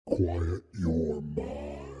Quiet your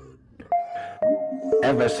mind.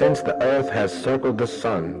 Ever since the earth has circled the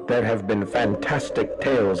sun, there have been fantastic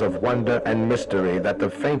tales of wonder and mystery that the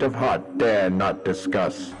faint of heart dare not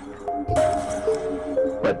discuss.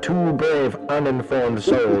 But two brave, uninformed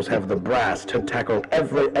souls have the brass to tackle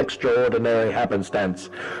every extraordinary happenstance,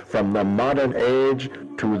 from the modern age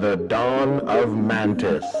to the dawn of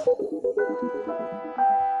Mantis.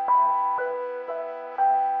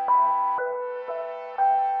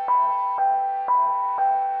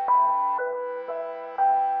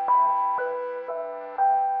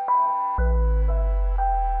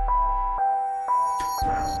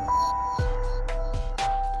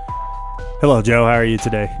 Hello, Joe. How are you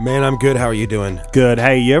today? Man, I'm good. How are you doing? Good.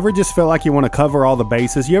 Hey, you ever just feel like you want to cover all the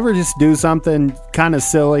bases? You ever just do something kind of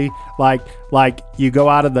silly, like you go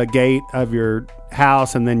out of the gate of your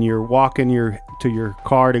house and then you're walking to your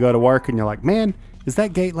car to go to work, and you're like, man, is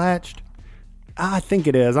that gate latched? I think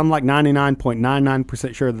it is. I'm like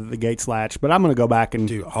 99.99% sure that the gate's latched, but I'm going to go back and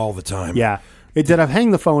Do all the time. Yeah. Did I hang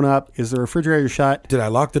the phone up? Is the refrigerator shut? Did I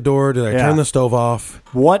lock the door? Did I turn the stove off?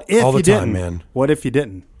 What if all the you time, didn't? man. What if you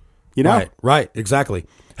didn't? You know? Right, exactly.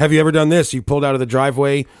 Have you ever done this? You pulled out of the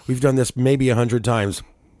driveway. We've done this maybe 100 times.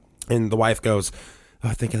 And the wife goes, oh,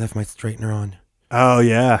 I think I left my straightener on. Oh,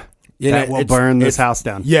 yeah. That will burn this house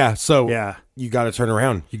down. Yeah, so Yeah. you got to turn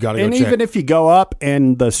around. You got to go And check. even if you go up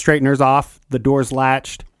and the straightener's off, the door's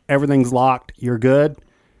latched, everything's locked, you're good.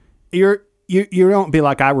 You don't be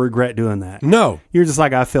like, I regret doing that. No. You're just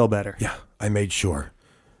like, I feel better. Yeah, I made sure.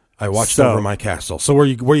 I watched over my castle. So where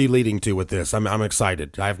are you leading to with this? I'm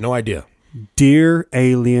excited. I have no idea. Dear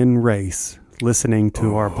alien race listening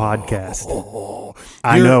to our podcast.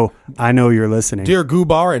 I know you're listening. Dear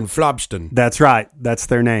Gubar and Flobston. That's right. That's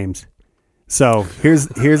their names. So here's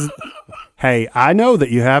hey, I know that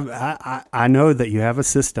you have I know that you have a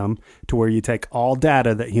system to where you take all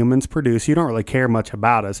data that humans produce. You don't really care much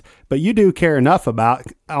about us, but you do care enough about,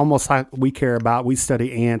 almost like we care about. We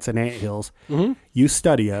study ants and anthills. Mm-hmm. You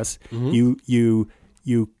study us. Mm-hmm.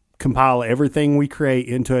 You compile everything we create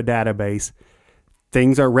into a database.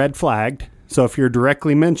 Things are red flagged. So if you're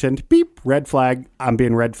directly mentioned, beep, red flag. I'm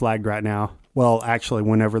being red flagged right now. Well, actually,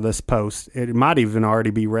 whenever this posts, it might even already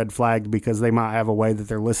be red flagged because they might have a way that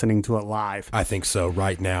they're listening to it live. I think so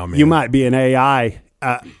right now, man. You might be an AI.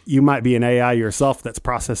 You might be an AI yourself that's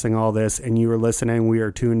processing all this, and you are listening. We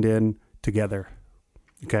are tuned in together.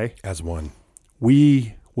 Okay? As one.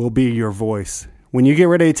 We will be your voice. When you get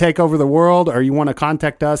ready to take over the world or you want to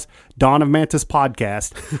contact us, Dawn of Mantis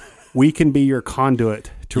Podcast, we can be your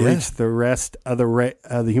conduit to reach the rest of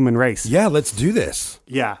the human race. Yeah, let's do this.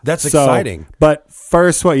 Yeah. That's exciting. But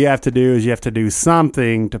first, what you have to do is you have to do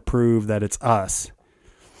something to prove that it's us.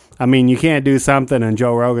 I mean, you can't do something and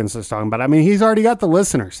Joe Rogan's just talking about it. I mean, he's already got the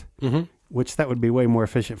listeners, which that would be way more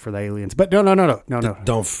efficient for the aliens. But no.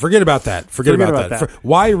 Don't forget about that. Forget about that.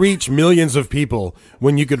 Why reach millions of people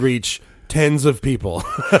when you could reach tens of people?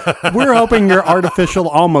 We're hoping you're artificial,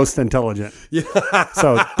 almost intelligent. Yeah.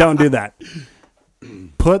 So don't do that.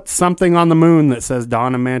 Put something on the moon that says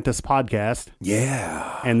Dawn of Mantis Podcast.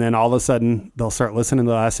 Yeah. And then all of a sudden they'll start listening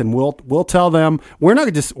to us, and we'll tell them we're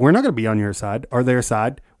not going to be on your side or their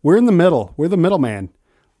side. We're in the middle. We're the middleman.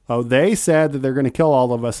 Oh, they said that they're going to kill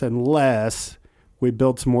all of us unless we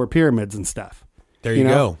build some more pyramids and stuff. There you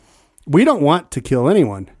go. We don't want to kill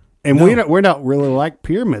anyone. And we're not really like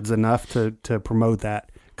pyramids enough to promote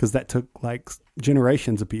that, because that took like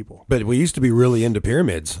generations of people. But we used to be really into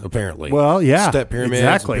pyramids, apparently. Well, yeah. Step pyramids.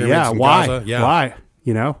 Exactly. Pyramids in Why? Gaza. Yeah. Why?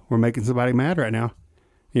 We're making somebody mad right now.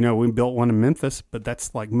 We built one in Memphis, but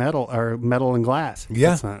that's like metal and glass.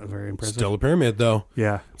 Yeah. That's not very impressive. Still a pyramid, though.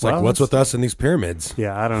 Yeah. It's like, what's with us in these pyramids?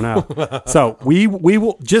 Yeah, I don't know. So we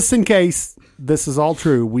will, just in case this is all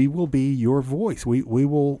true, we will be your voice. We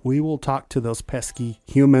will talk to those pesky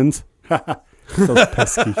humans. Those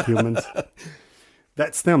pesky humans.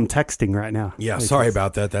 That's them texting right now. Yeah, sorry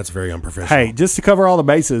about that. That's very unprofessional. Hey, just to cover all the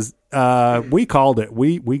bases, we called it.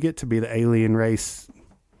 We get to be the alien race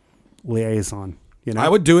liaison. I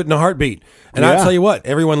would do it in a heartbeat. And I'll tell you what,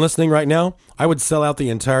 everyone listening right now, I would sell out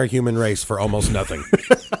the entire human race for almost nothing.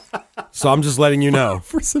 So I'm just letting you know.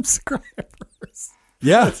 For subscribers.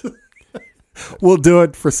 Yeah. We'll do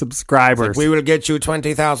it for subscribers. We will get you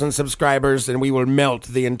 20,000 subscribers and we will melt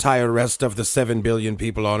the entire rest of the 7 billion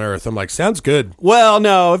people on Earth. I'm like, sounds good. Well,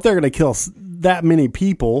 no, if they're going to kill that many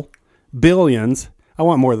people, billions, I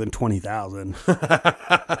want more than 20,000.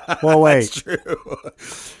 Well, wait. That's true.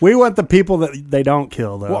 We want the people that they don't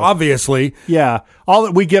kill, though. Well, obviously. Yeah. All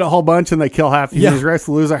that we get a whole bunch and they kill half the human race,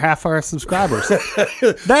 lose half our subscribers.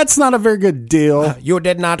 That's not a very good deal. You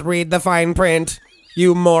did not read the fine print.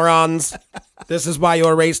 You morons. This is why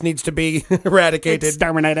your race needs to be eradicated.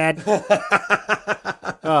 Exterminated.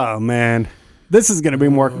 Oh, man. This is going to be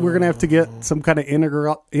more. We're going to have to get some kind of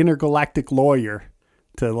intergalactic lawyer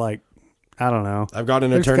to, like, I don't know. I've got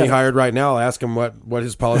an attorney hired right now. I'll ask him what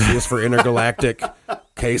his policy is for intergalactic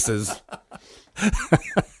cases.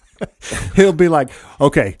 He'll be like,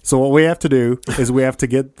 okay, so what we have to do is we have to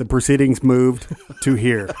get the proceedings moved to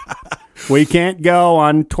here. We can't go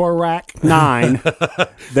on Torak 9.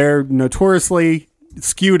 They're notoriously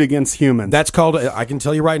skewed against humans. That's called, I can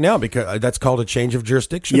tell you right now, because that's called a change of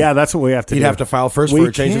jurisdiction. Yeah, that's what we have to do. You'd have to file first for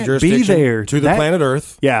a change of jurisdiction be there. to the planet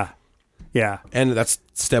Earth. Yeah. Yeah. And that's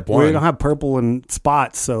step one. We don't have purple and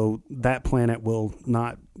spots, so that planet will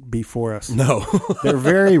not be for us. No. They're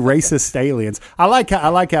very racist aliens. I like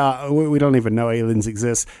how we don't even know aliens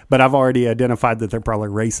exist, but I've already identified that they're probably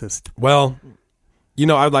racist. Well,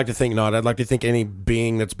 I'd like to think not. I'd like to think any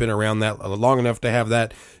being that's been around that long enough to have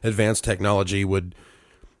that advanced technology would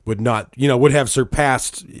not, would have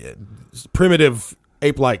surpassed primitive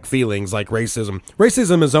ape-like feelings like racism.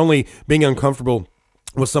 Racism is only being uncomfortable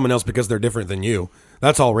with someone else because they're different than you.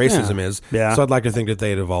 That's all racism is. Yeah. So I'd like to think that they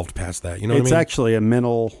had evolved past that. You know what I mean? It's actually a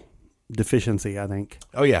mental deficiency, I think.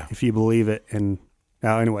 Oh, yeah. If you believe it. And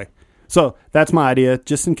anyway, so that's my idea,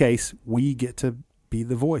 just in case we get to be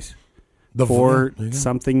the voice for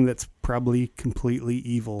something that's probably completely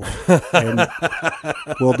evil and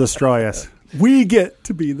will destroy us. We get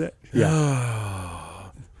to be that. Yeah.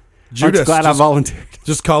 Judas. I'm glad I volunteered.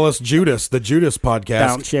 Just call us Judas, the Judas Podcast.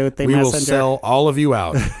 Don't shoot the We messenger. will sell all of you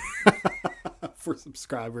out. For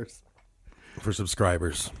subscribers.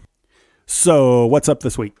 So, what's up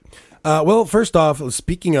this week? Well, first off,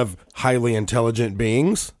 speaking of highly intelligent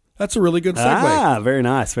beings, that's a really good segue. Ah, very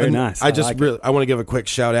nice, very nice. I want to give a quick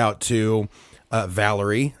shout out to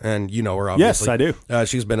Valerie, and you know her obviously. Yes, I do.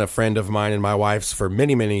 She's been a friend of mine and my wife's for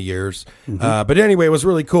many, many years. But anyway, it was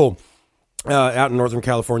really cool. Out in Northern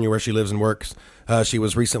California where she lives and works. She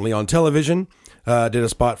was recently on television, did a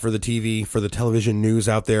spot for the TV, for the television news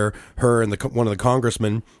out there, her and one of the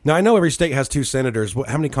congressmen. Now, I know every state has 2 senators.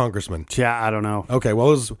 How many congressmen? Yeah, I don't know. Okay, well,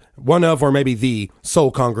 it was one of, or maybe the sole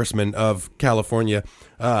congressman of California.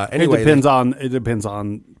 Anyway, it depends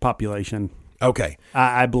on population. Okay.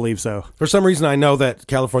 I believe so. For some reason, I know that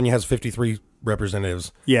California has 53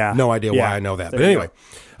 representatives. Yeah. No idea why I know that. But anyway.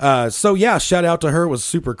 So yeah, shout out to her. It was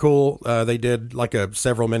super cool. They did like a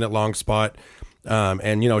several minute long spot.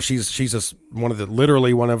 And she's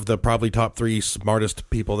literally one of the probably top 3 smartest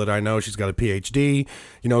people that I know. She's got a PhD,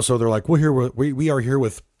 so they're like, we are here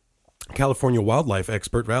with California wildlife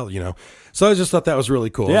expert Val, So I just thought that was really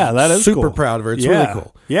cool. Yeah, that is super cool. proud of her. It's really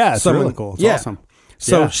cool. Yeah, it's really cool. It's awesome.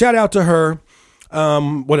 So shout out to her.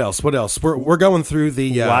 What else? We're going through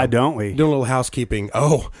the why don't we? Doing a little housekeeping.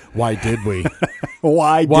 Oh, why did we?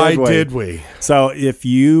 Why did we? So if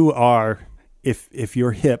you are if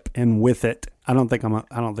you're hip and with it, I don't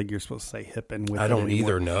think you're supposed to say hip and with it. I don't anymore.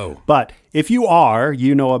 either know. But if you are,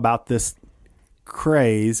 about this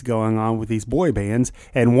craze going on with these boy bands,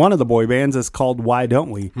 and one of the boy bands is called Why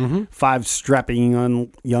Don't We? 5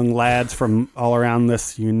 strapping young lads from all around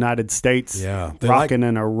this United States, rocking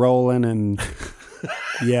and a rolling and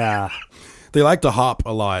yeah. They like to hop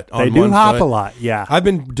a lot. They do hop a lot, yeah. I've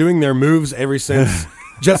been doing their moves ever since.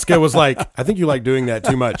 Jessica was like, I think you like doing that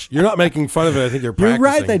too much. You're not making fun of it. I think you're practicing.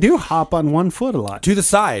 You're right. They do hop on one foot a lot. To the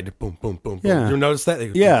side. Boom, boom, boom, boom. Yeah. You notice that? They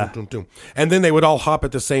go, Yeah. Boom, boom, boom, boom. And then they would all hop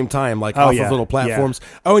at the same time, like off of little platforms.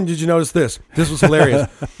 Yeah. Oh, and did you notice this? This was hilarious.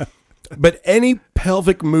 But any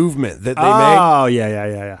pelvic movement that they make. Oh,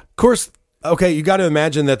 yeah. Of course, okay, you got to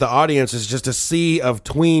imagine that the audience is just a sea of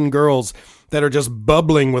tween girls that are just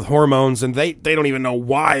bubbling with hormones, and they don't even know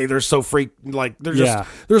why they're so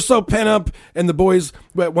they're so pent up. And the boys,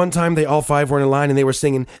 at one time, they all 5 were in a line and they were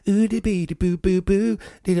singing ooh dee bee boo boo boo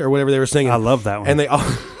or whatever they were singing. I love that one. And they all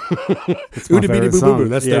ooh dee bee boo boo boo.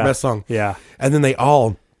 That's their best song. Yeah. And then they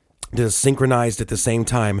all just synchronized at the same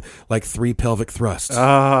time, like 3 pelvic thrusts.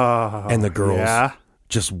 Oh, and the girls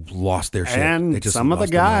just lost their shit. And some of the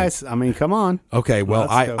guys, I mean, come on. Okay, well,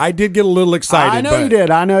 I did get a little excited. I know you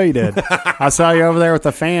did. I saw you over there with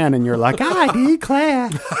the fan, and you're like, I declare.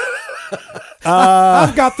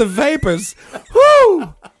 I've got the vapors.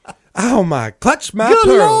 Woo! Oh, my. Clutch my Good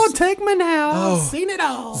pearls. Lord, take me now. I've seen it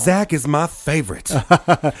all. Zach is my favorite.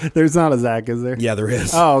 There's not a Zach, is there? Yeah, there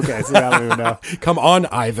is. Oh, okay. See, I don't even know. Come on,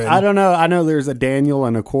 Ivan. I don't know. I know there's a Daniel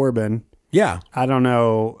and a Corbin. Yeah. I don't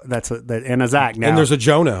know. And a Zach now. And there's a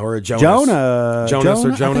Jonah or a Jonas. Jonas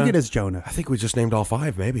or Jonah? I think it is Jonah. I think we just named all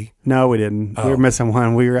 5, maybe. No, we didn't. We were missing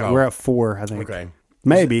one. We're at 4, I think. Okay.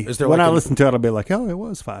 Maybe. Is there when like I listen to it, I'll be like, oh, it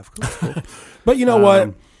was 5. Cool. But you know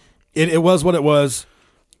what? It was what it was.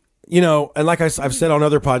 And like I've said on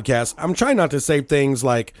other podcasts, I'm trying not to say things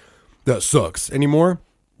like that sucks anymore.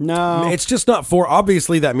 No, It's just not for,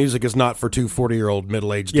 obviously that music is not for two 40-year-old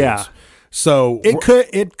middle-aged dudes. Yeah. So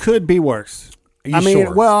it could be worse. you I mean,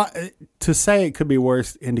 sure? well, to say it could be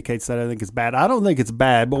worse indicates that I think it's bad. I don't think it's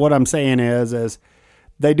bad, but what I'm saying is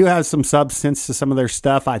they do have some substance to some of their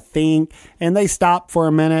stuff, I think, and they stop for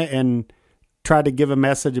a minute and try to give a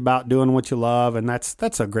message about doing what you love, and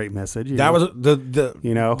that's a great message. that was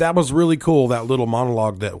that was really cool. That little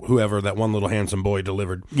monologue that that one little handsome boy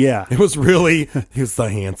delivered. Yeah. It was really, he was so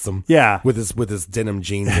handsome. Yeah. With his denim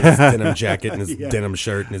jeans and his denim jacket and his Yeah. denim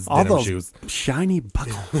shirt and his all denim those shoes. shiny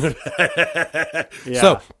buckles. Yeah.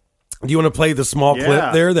 So, do you want to play the small clip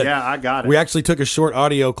Yeah. there? Yeah, I got it. We actually took a short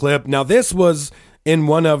audio clip. Now, this was in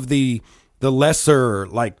one of the lesser,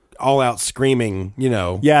 like, all-out screaming,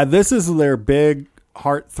 Yeah, this is their big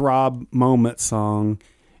heartthrob moment song.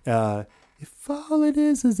 If all it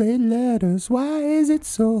is 8 letters, why is it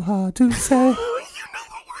so hard to say?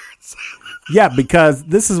 Yeah, because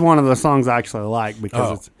this is one of the songs I actually like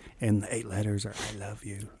because it's and the 8 letters are I love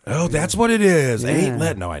you. Oh, that's what it is.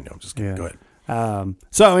 Yeah. No, I know. I'm just kidding. Yeah. Go ahead.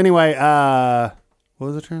 So anyway, what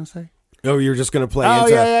was I trying to say? Oh, you're just going to play Oh,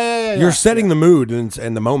 into... yeah. You're setting the mood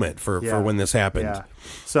and the moment for when this happened. Yeah.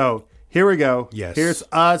 So here we go. Yes. Here's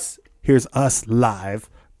us live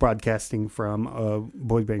broadcasting from a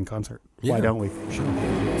boy band concert. Yeah. Why don't we? Okay,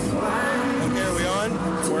 are we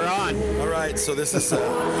on? We're on. All right, so this is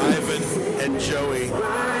Ivan and Joey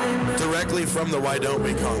directly from the Why Don't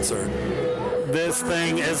We concert. This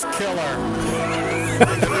thing is killer.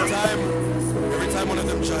 Every time one of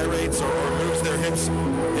them gyrates or moves their hips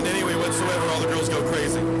in any way whatsoever, all the girls go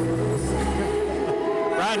crazy.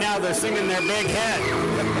 Right now they're singing their big hit.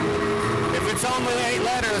 If it's only 8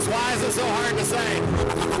 letters, why is it so hard to say?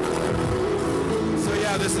 So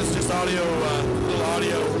yeah, this is just little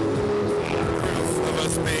audio proof of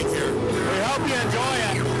us being here. We hope you enjoy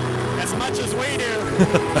it as much as we do.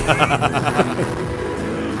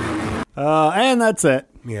 And that's it.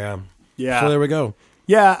 Yeah. Yeah. So there we go.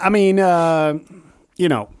 Yeah, I mean, I'm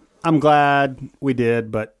glad we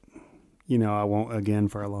did, but, I won't again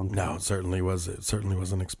for a long time. No, it certainly was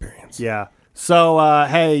an experience. Yeah. So,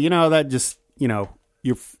 hey, that just,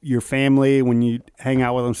 your family, when you hang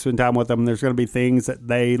out with them, spend time with them, there's going to be things that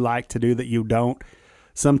they like to do that you don't.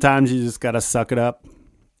 Sometimes you just got to suck it up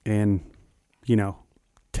and,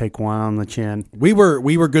 take one on the chin. We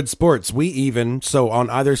were good sports. So on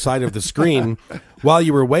either side of the screen, while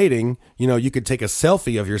you were waiting, you could take a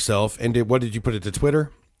selfie of yourself. And what did you put it to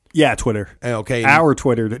Twitter? Yeah, Twitter. Okay. Our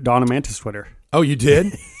Twitter, Donna Mantis Twitter. Oh, you did?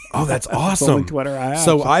 Oh, that's awesome. The only Twitter I have.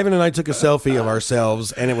 So Ivan and I took a selfie of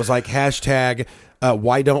ourselves, and it was like hashtag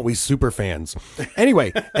why don't we superfans?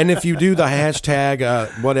 Anyway, and if you do the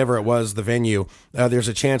hashtag whatever it was, the venue, there's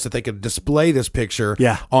a chance that they could display this picture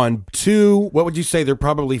on what would you say? They're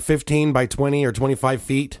probably 15 by 20 or 25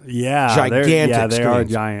 feet. Yeah. Gigantic Yeah, they are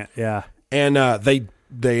screens. giant. Yeah. And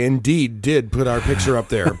they indeed did put our picture up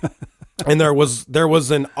there. And there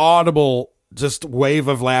was an audible just wave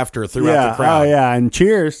of laughter throughout the crowd. Oh, yeah. And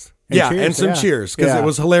cheers. And some cheers, because it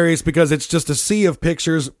was hilarious, because it's just a sea of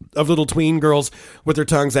pictures of little tween girls with their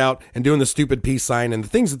tongues out and doing the stupid peace sign and the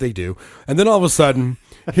things that they do. And then all of a sudden,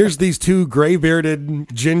 here's these two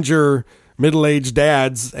gray-bearded, ginger, middle-aged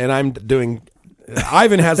dads, and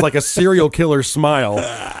Ivan has like a serial killer smile,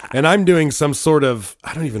 and I'm doing some sort of,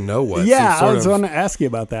 I don't even know what. Yeah, I was going to ask you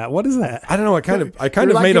about that. What is that? I don't know. I kind of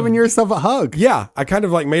You're made giving yourself a hug. Yeah, I kind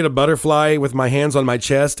of like made a butterfly with my hands on my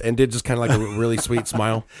chest and did just kind of like a really sweet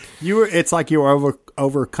smile. It's like you were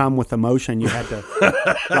overcome with emotion. You had to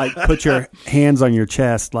like put your hands on your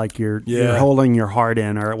chest, like you're holding your heart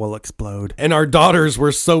in, or it will explode. And our daughters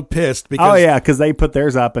were so pissed because because they put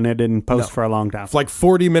theirs up and it didn't post for a long time. Like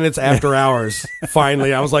 40 minutes after ours.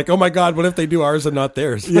 Finally, I was like, "Oh my god, what if they do ours and not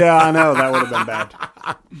theirs?" Yeah, I know, that would have been bad.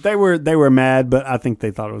 They were mad, but I think they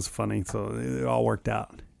thought it was funny, so it all worked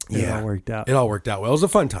out. It all worked out. It all worked out well. It was a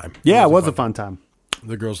fun time. Yeah, it was a fun time.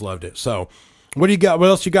 The girls loved it. So, what do you got? What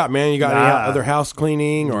else you got, man? You got any other house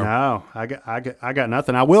cleaning or? No, I got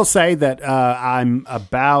nothing. I will say that I'm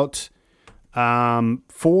about 4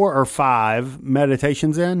 or 5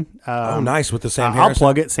 meditations in. Nice, with the Sam Harris. I'll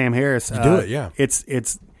plug it, Sam Harris. You do it, yeah.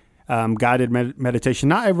 It's guided meditation.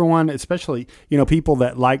 Not everyone, especially people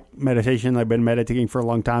that like meditation, they've been meditating for a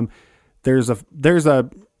long time. There's a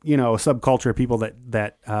subculture of people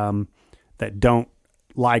that don't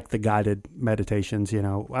like the guided meditations. I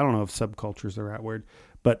don't know if subculture is the right word,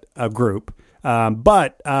 but a group.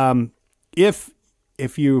 If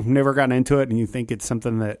you've never gotten into it and you think it's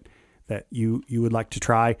something that that you would like to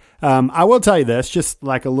try. I will tell you this, just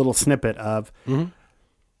like a little snippet of,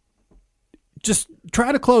 just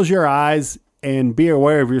try to close your eyes and be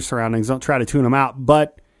aware of your surroundings. Don't try to tune them out,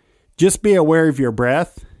 but just be aware of your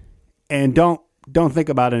breath and don't think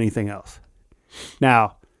about anything else.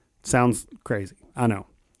 Now, sounds crazy, I know,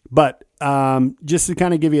 but just to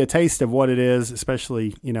kind of give you a taste of what it is,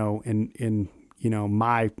 especially, in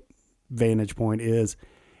my vantage point is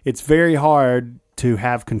it's very hard to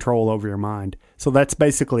have control over your mind. So that's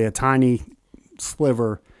basically a tiny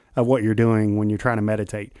sliver of what you're doing when you're trying to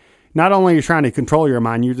meditate. Not only are you trying to control your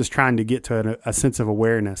mind, you're just trying to get to a sense of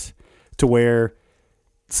awareness to where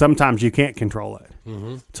sometimes you can't control it.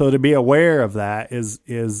 Mm-hmm. So to be aware of that is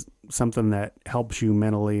something that helps you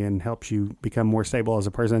mentally and helps you become more stable as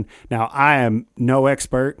a person. Now, I am no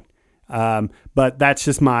expert, but that's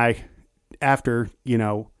just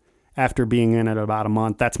after being in it about a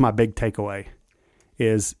month, that's my big takeaway,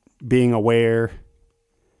 is being aware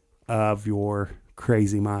of your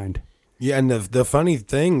crazy mind. Yeah, and the funny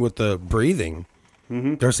thing with the breathing,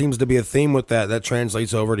 there seems to be a theme with that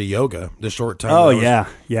translates over to yoga. The short time. Oh yeah.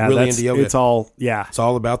 Really into yoga. It's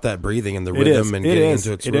all about that breathing and the rhythm and getting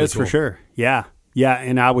into it. It is for sure. Yeah,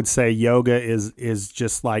 and I would say yoga is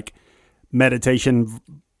just like meditation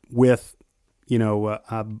with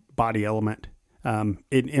a body element.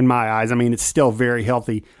 In my eyes, I mean, it's still very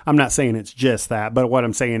healthy. I'm not saying it's just that, but what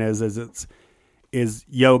I'm saying is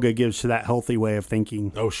yoga gives you that healthy way of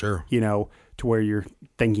thinking. Oh, sure. To where you're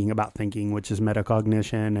thinking about thinking, which is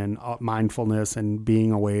metacognition and mindfulness and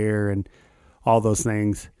being aware and all those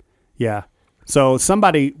things. Yeah. So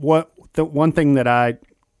the one thing that I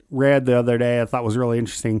read the other day I thought was really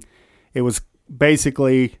interesting, it was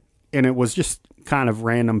basically, and it was just kind of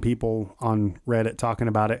random people on Reddit talking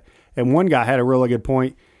about it. And one guy had a really good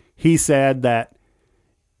point. He said that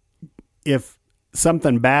if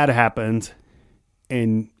something bad happens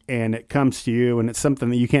and it comes to you and it's something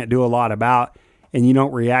that you can't do a lot about and you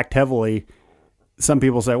don't react heavily, some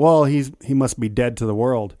people say, well, he must be dead to the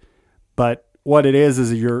world. But what it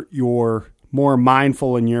is you're more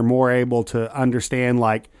mindful and you're more able to understand,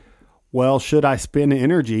 like, well, should I spend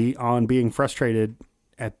energy on being frustrated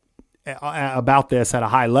about this at a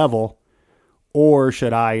high level, or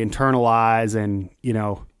should I internalize and,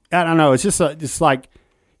 I don't know. It's just like,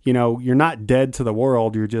 you're not dead to the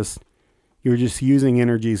world. You're just using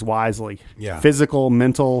energies wisely. Yeah. Physical,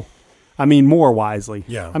 mental, more wisely.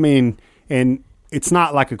 Yeah. And it's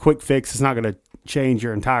not like a quick fix. It's not going to change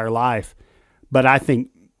your entire life. But I think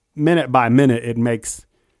minute by minute, it makes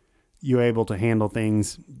you able to handle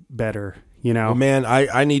things better, Well, man,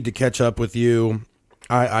 I need to catch up with you.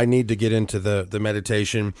 I need to get into the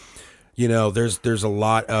meditation. There's a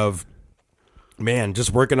lot of, man,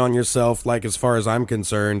 just working on yourself. Like, as far as I'm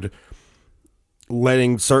concerned,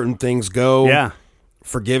 letting certain things go. Yeah.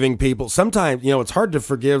 Forgiving people. Sometimes, it's hard to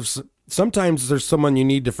forgive. Sometimes there's someone you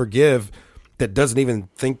need to forgive that doesn't even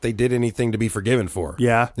think they did anything to be forgiven for.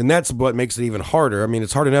 Yeah. And that's what makes it even harder.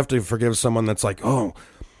 It's hard enough to forgive someone that's like, oh,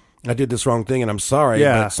 I did this wrong thing and I'm sorry.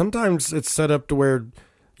 Yeah. But sometimes it's set up to where,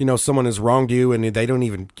 someone has wronged you and they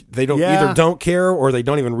either don't care or they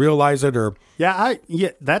don't even realize it, or. Yeah.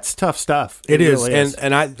 That's tough stuff. It is. Really is.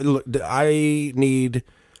 And I need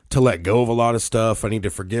to let go of a lot of stuff. I need to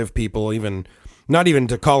forgive people, not even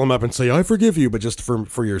to call them up and say, I forgive you, but just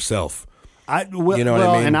for yourself. You know what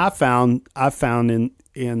I mean? And I found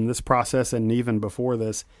in this process and even before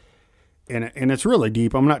this, and it's really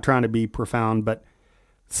deep. I'm not trying to be profound, but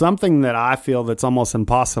something that I feel that's almost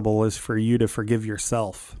impossible is for you to forgive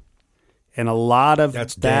yourself. And a lot of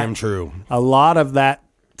that's damn true. A lot of that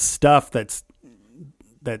stuff that's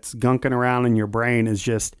gunking around in your brain is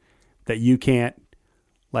just that you can't,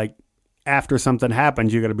 like, after something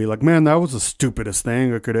happens, you got to be like, man, that was the stupidest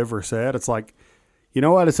thing I could ever said. It's like, you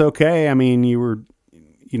know what? It's okay. You were,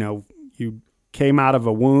 you came out of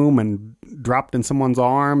a womb and dropped in someone's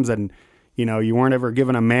arms, and, you weren't ever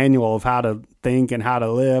given a manual of how to think and how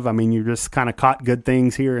to live. You just kind of caught good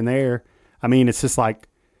things here and there. It's just like,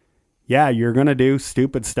 yeah, you're going to do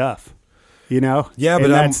stupid stuff, Yeah, but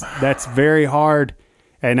that's very hard.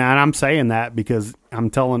 And I'm saying that because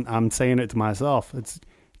I'm saying it to myself. It's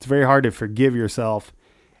very hard to forgive yourself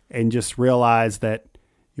and just realize that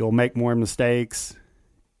you'll make more mistakes.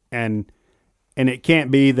 And it can't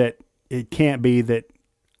be that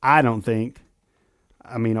I don't think,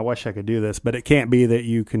 I wish I could do this, but it can't be that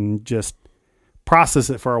you can just process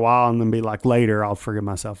it for a while and then be like, later I'll forgive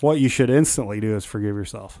myself. What you should instantly do is forgive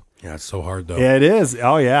yourself. Yeah, it's so hard though. Yeah, it is.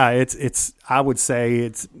 Oh yeah. It's, I would say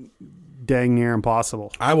it's dang near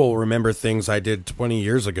impossible. I will remember things I did 20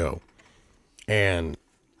 years ago, and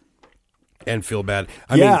and feel bad.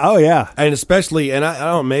 I yeah. mean, Oh yeah. and especially, and I don't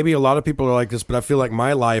know, maybe a lot of people are like this, but I feel like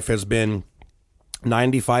my life has been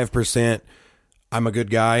 95% I'm a good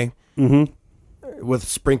guy, with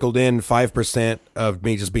sprinkled in 5% of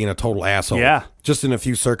me just being a total asshole. Yeah. Just in a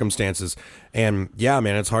few circumstances. And yeah,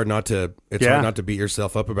 man, it's hard not to beat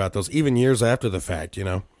yourself up about those, even years after the fact, you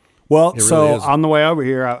know? Well, It so really is. on the way over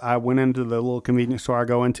here, I went into the little convenience store I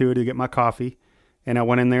go into to get my coffee. And I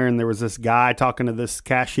went in there and there was this guy talking to this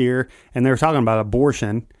cashier and they were talking about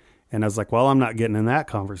abortion. And I was like, well, I'm not getting in that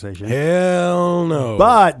conversation. Hell no.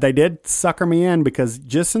 But they did sucker me in because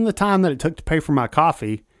just in the time that it took to pay for my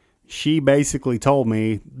coffee, she basically told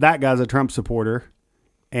me that guy's a Trump supporter.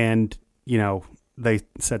 And, you know, they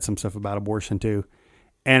said some stuff about abortion too.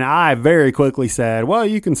 And I very quickly said, well,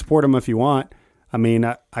 you can support him if you want. I mean,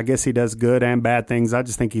 I guess he does good and bad things. I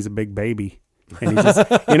just think he's a big baby. And he just,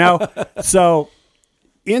 you know, so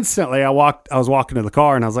instantly I was walking to the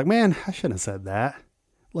car and I was like, man, I shouldn't have said that.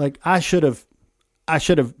 Like I should have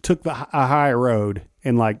took a higher road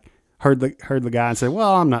and like heard the guy and said,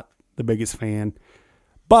 well, I'm not the biggest fan,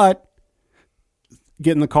 but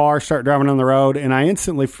get in the car, start driving on the road. And I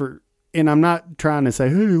instantly and I'm not trying to say,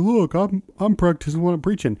 hey, look, I'm practicing what I'm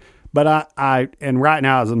preaching. But and right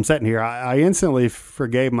now as I'm sitting here, I instantly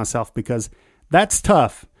forgave myself because that's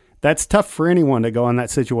tough. That's tough for anyone to go in that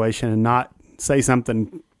situation and not say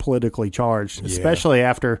something politically charged, especially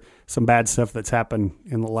after some bad stuff that's happened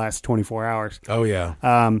in the last 24 hours. Oh, yeah.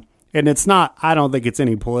 And it's not, I don't think it's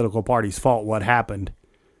any political party's fault what happened,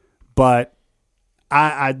 but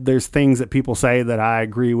there's things that people say that I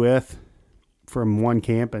agree with from one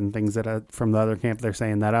camp and things that from the other camp they're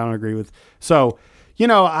saying that I don't agree with. So, you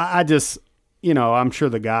know, I just, you know, I'm sure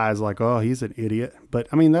the guy's like, oh, he's an idiot. But,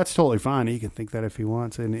 I mean, that's totally fine. He can think that if he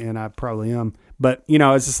wants, and I probably am. But, you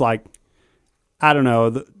know, it's just like, I don't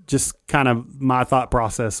know, just kind of my thought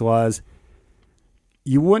process was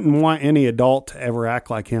you wouldn't want any adult to ever act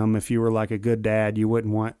like him if you were like a good dad. You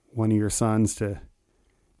wouldn't want one of your sons to,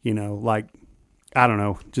 you know, like, I don't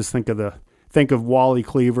know, just think of Wally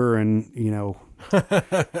Cleaver and, you know,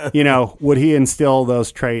 would he instill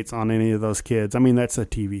those traits on any of those kids? I mean, that's a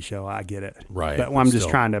TV show. I get it. Right. But I'm just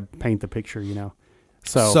trying to paint the picture, you know.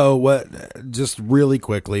 So what, just really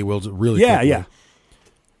quickly, quickly. Yeah.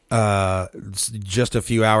 Just a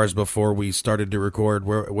few hours before we started to record,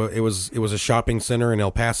 where it was a shopping center in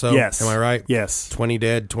El Paso. Yes. Am I right? Yes. 20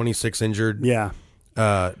 dead, 26 injured. Yeah.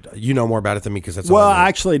 You know more about it than me because that's well, all I know. I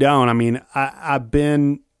actually don't. I mean, I've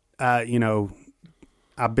been,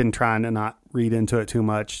 I've been trying to not read into it too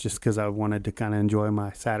much just because I wanted to kind of enjoy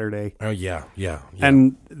my Saturday. Oh yeah.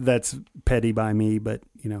 And that's petty by me, but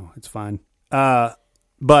you know, it's fine.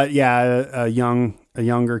 But yeah, a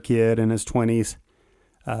younger kid in his 20s,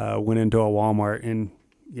 went into a Walmart and,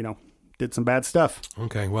 you know, did some bad stuff.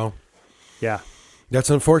 Okay. Well, yeah, that's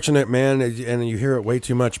unfortunate, man. And you hear it way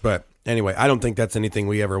too much, but anyway, I don't think that's anything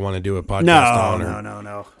we ever want to do a podcast on.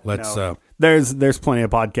 No. Let's, there's plenty of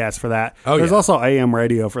podcasts for that. Oh, there's yeah. also AM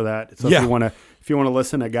radio for that. So Yeah. if you want to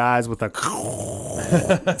listen to guys with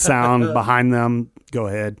a sound behind them, go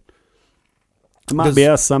ahead. It might be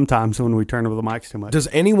us sometimes when we turn over the mics too much. Does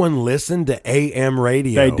anyone listen to AM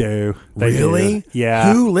radio? They do. They really? do.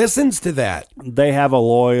 Yeah. Who listens to that? They have a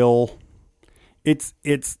loyal. It's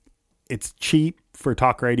cheap for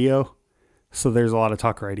talk radio, so there's a lot of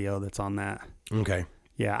talk radio that's on that. Okay.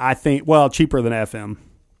 Yeah, I think cheaper than FM.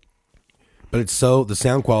 But the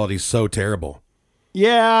sound quality is so terrible.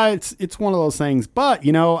 Yeah, it's one of those things. But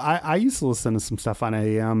you know, I used to listen to some stuff on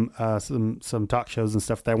AM, some talk shows and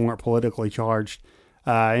stuff that weren't politically charged,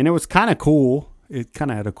 and it was kind of cool. It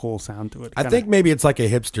kind of had a cool sound to it. I think maybe it's like a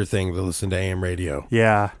hipster thing to listen to AM radio.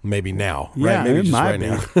 Yeah, Maybe now. yeah, Right? Maybe it just might right be.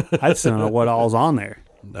 now. I just don't know what all's on there.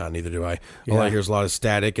 Neither do I. Yeah. All I hear is a lot of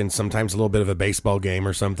static and sometimes a little bit of a baseball game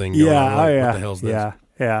or something. Going on. Yeah, Like, yeah, What the hell's this?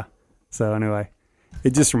 yeah. So anyway, it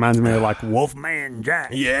just reminds me of like Wolfman Jack.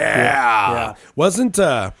 Yeah.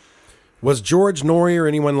 Was George Norrie or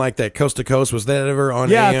anyone like that, Coast to Coast, was that ever on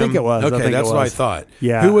Yeah, AM? I think it was. I Okay, think that's it what I was. thought.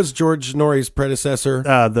 Yeah. Who was George Norrie's predecessor?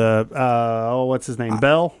 What's his name?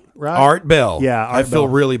 Bell, right? Art Bell. Yeah, I Art feel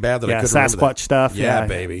Bell. really bad that I Yeah, couldn't remember Sasquatch that. stuff. Yeah,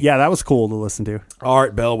 baby. Yeah, that was cool to listen to.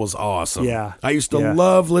 Art Bell was awesome. Yeah. I used to Yeah.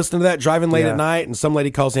 love listening to that driving late Yeah. at night, and some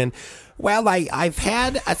lady calls in, well, I've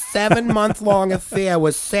had a 7-month-long affair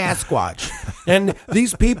with Sasquatch. And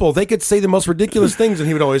these people, they could say the most ridiculous things, and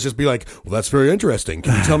he would always just be like, well, that's very interesting.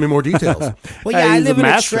 Can you tell me more details? Well, Hey, yeah, I he's a live in a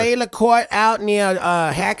master. trailer court out near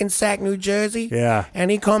Hackensack, New Jersey. Yeah.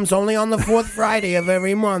 And he comes only on the 4th Friday of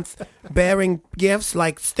every month, bearing gifts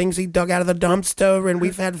like things he dug out of the dumpster, and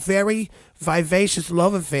we've had very vivacious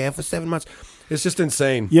love affair for 7 months. It's just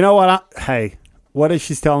insane. You know what? Hey, what if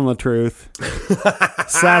she's telling the truth?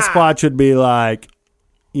 Sasquatch would be like,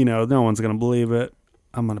 no one's going to believe it.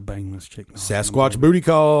 I'm going to bang this chick. No, Sasquatch booty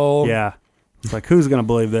call. yeah. It's like, who's going to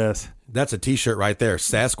believe this? That's a T-shirt right there.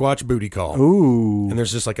 Sasquatch booty call. Ooh. And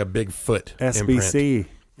there's just like a big foot SBC.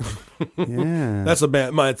 Yeah. That's a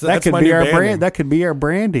bad. That could my be new our banding. brand. That could be our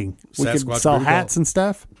branding. We could Sasquatch sell booty hats call. and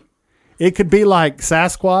stuff. It could be like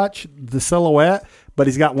Sasquatch, the silhouette, but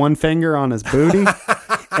he's got one finger on his booty,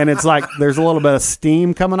 and it's like there's a little bit of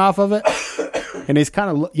steam coming off of it, and he's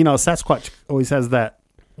kind of, Sasquatch always has that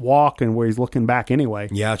walk and where he's looking back anyway.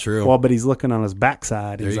 Yeah, true. Well, but he's looking on his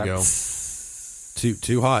backside. There He's you like, go.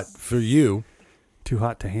 Too hot for you. too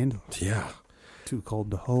hot to handle, Yeah. too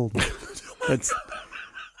cold to hold.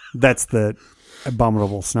 That's the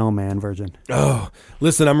abominable snowman version. Oh,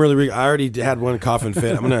 listen, I'm really. I already had one coughing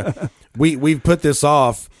fit. I'm gonna. We've put this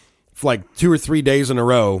off for like 2 or 3 days in a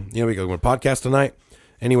row. We go to podcast tonight.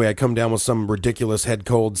 Anyway, I come down with some ridiculous head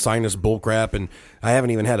cold sinus bullcrap, and I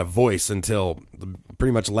haven't even had a voice until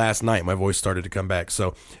pretty much last night. My voice started to come back.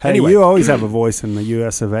 So Hey, anyway, you always have a voice in the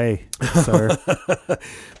U.S. of A., sir.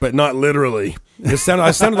 but not literally. I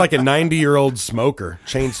sounded like a 90-year-old smoker,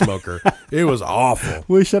 chain smoker. It was awful.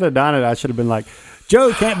 We should have done it. I should have been like,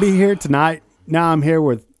 Joe can't be here tonight. Now I'm here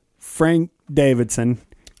with Frank Davidson.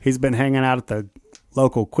 He's been hanging out at the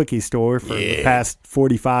local quickie store for the past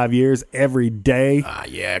 45 years every day.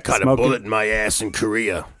 Yeah, I caught Smoking. a bullet in my ass in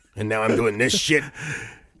Korea, and now I'm doing this shit.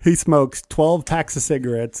 He smokes 12 packs of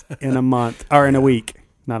cigarettes in a month, or in a week.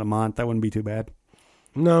 Not a month. That wouldn't be too bad.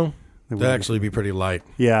 No, that'd actually be pretty light.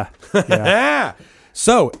 Yeah. Yeah.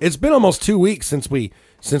 So it's been almost 2 weeks since we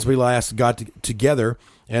last got together,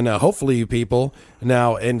 and hopefully you people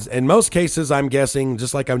now. In most cases, I'm guessing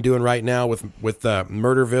just like I'm doing right now with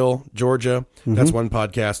Murderville, Georgia. That's one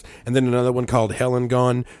podcast, and then another one called Hell and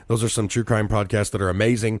Gone. Those are some true crime podcasts that are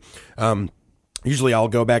amazing. Usually I'll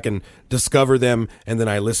go back and discover them, and then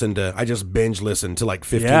I just binge listen to like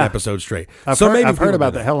 15 Yeah. episodes straight. I've maybe heard people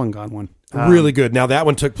about do the that. Helen Gone one. Really good. Now that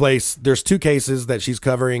one took place. There's 2 cases that she's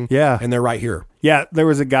covering. Yeah. And they're right here. Yeah, there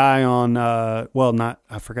was a guy on, I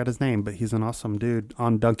forgot his name, but he's an awesome dude.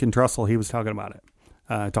 On Duncan Trussell, he was talking about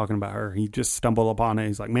it, talking about her. He just stumbled upon it.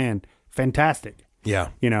 He's like, man, fantastic. Yeah.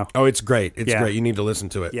 You know. Oh, it's great. It's Yeah. great. You need to listen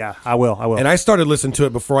to it. Yeah, I will. And I started listening to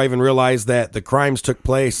it before I even realized that the crimes took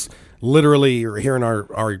place literally here in our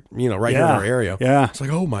right here in our area. Yeah. It's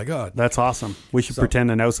like, oh my God. That's awesome. We should pretend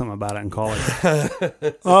to know something about it and call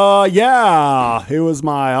it. Yeah. It was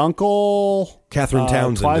my uncle. Catherine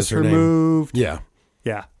Townsend twice is her name. removed. Yeah.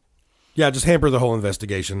 Yeah. Yeah, just hamper the whole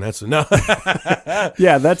investigation. That's no.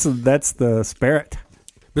 Yeah, that's the spirit.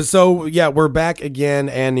 But so yeah, we're back again,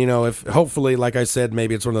 and if hopefully, like I said,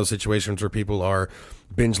 maybe it's one of those situations where people are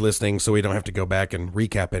binge listening, so we don't have to go back and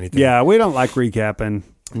recap anything. Yeah, we don't like recapping.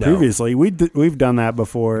 No. Previously, we've done that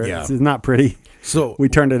before. Yeah. It's not pretty. So We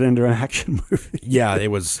turned it into an action movie. yeah, it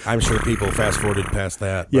was. I'm sure people fast forwarded past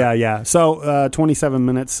that. but- Yeah. So 27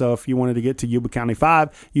 minutes. So if you wanted to get to Yuba County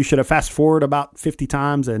 5, you should have fast forward about 50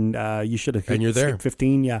 times, and you should have And you're there. skipped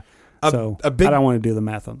 15. Yeah. So a big- I don't want to do the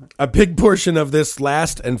math on that. A big portion of this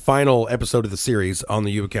last and final episode of the series on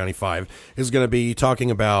the Yuba County 5 is going to be talking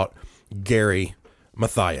about Gary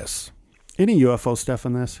Mathias. Any UFO stuff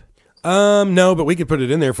in this? No, but we could put it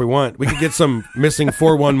in there if we want. We could get some missing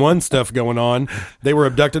 411 stuff going on. They were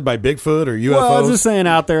abducted by Bigfoot or UFOs. Well, I was just saying,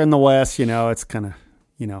 out there in the West, it's kind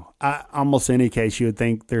of, almost any case you would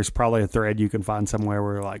think there's probably a thread you can find somewhere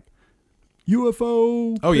where like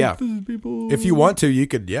UFO. Oh, yeah. People. If you want to, you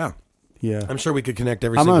could, yeah. Yeah. I'm sure we could connect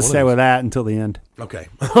every I'm single going one to of stay those. with that until the end. Okay.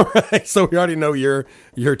 All right. So we already know your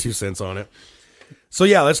 2 cents on it. So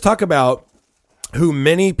yeah, let's talk about who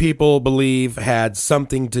many people believe had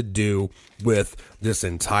something to do with this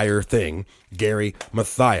entire thing, Gary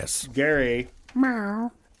Mathias. Gary.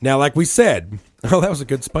 Now, like we said, that was a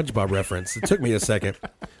good SpongeBob reference. It took me a second.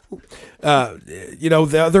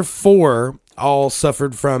 The other 4 all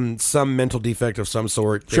suffered from some mental defect of some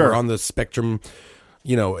sort. They Sure. were on the spectrum,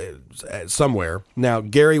 somewhere. Now,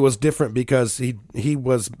 Gary was different because he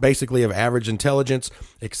was basically of average intelligence,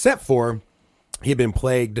 except for he had been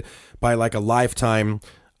plagued by like a lifetime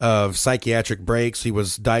of psychiatric breaks. He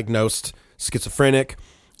was diagnosed schizophrenic,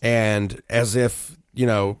 and as if,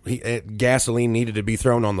 gasoline needed to be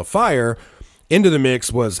thrown on the fire, into the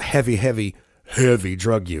mix was heavy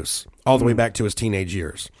drug use all the way back to his teenage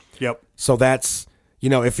years. Yep. So that's,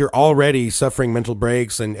 if you're already suffering mental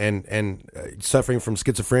breaks and suffering from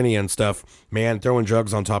schizophrenia and stuff, man, throwing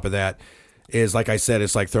drugs on top of that is, like I said,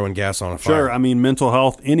 it's like throwing gas on a fire. Sure. I mean, mental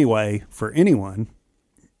health anyway for anyone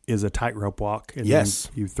is a tightrope walk. And Yes.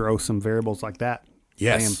 then you throw some variables like that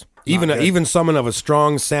Yes. Bam. Not good. Even someone of a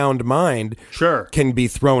strong, sound mind Sure. can be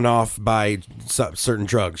thrown off by certain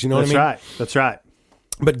drugs. You know That's what I mean? right. That's right.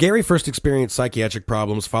 But Gary first experienced psychiatric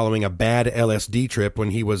problems following a bad LSD trip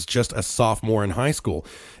when he was just a sophomore in high school.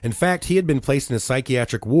 In fact, he had been placed in a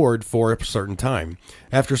psychiatric ward for a certain time.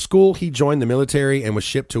 After school, he joined the military and was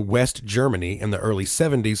shipped to West Germany in the early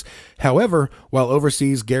 70s. However, while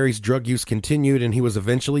overseas, Gary's drug use continued and he was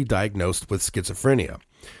eventually diagnosed with schizophrenia.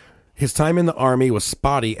 His time in the Army was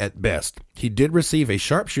spotty at best. He did receive a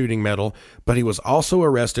sharpshooting medal, but he was also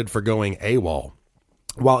arrested for going AWOL.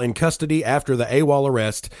 While in custody after the AWOL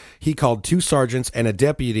arrest, he called 2 sergeants and a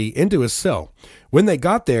deputy into his cell. When they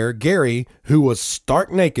got there, Gary, who was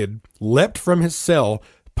stark naked, leapt from his cell,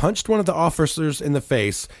 punched one of the officers in the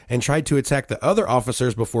face, and tried to attack the other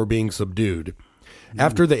officers before being subdued.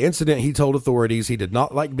 After the incident, he told authorities he did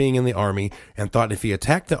not like being in the Army and thought if he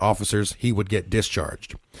attacked the officers, he would get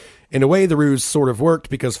discharged. In a way, the ruse sort of worked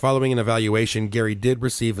because following an evaluation, Gary did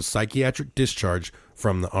receive a psychiatric discharge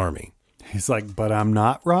from the Army. He's like, but I'm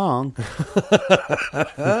not wrong.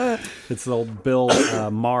 It's the old Bill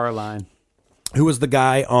Maher line. Who was the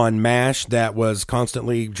guy on MASH that was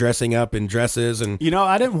constantly dressing up in dresses and... You know,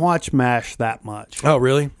 I didn't watch MASH that much. Oh,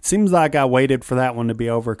 really? It seems like I waited for that one to be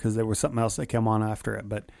over because there was something else that came on after it.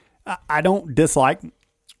 But I don't dislike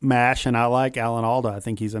MASH, and I like Alan Alda. I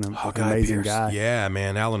think he's an amazing Pierce. guy. Yeah,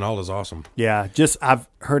 man. Alan Alda's awesome. Yeah, I've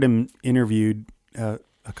heard him interviewed a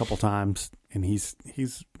couple times, and he's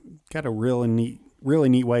got a really neat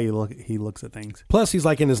way he looks at things. Plus, he's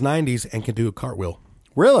like in his 90s and can do a cartwheel.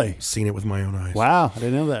 Really? Seen it with my own eyes. Wow, I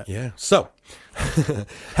didn't know that. Yeah. So,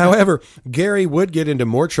 however, Gary would get into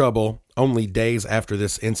more trouble only days after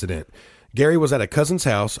this incident. Gary was at a cousin's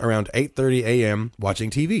house around 8:30 a.m. watching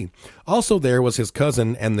TV. Also there was his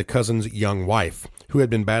cousin and the cousin's young wife, who had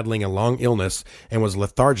been battling a long illness and was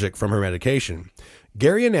lethargic from her medication.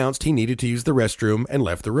 Gary announced he needed to use the restroom and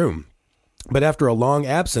left the room. But after a long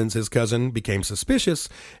absence, his cousin became suspicious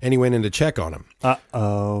and he went in to check on him.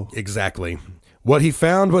 Uh-oh. Exactly. What he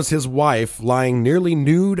found was his wife lying nearly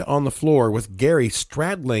nude on the floor with Gary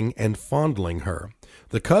straddling and fondling her.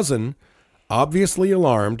 The cousin, obviously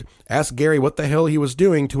alarmed, asked Gary what the hell he was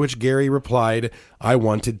doing, to which Gary replied, "I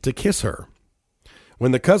wanted to kiss her."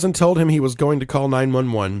 When the cousin told him he was going to call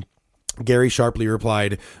 911, Gary sharply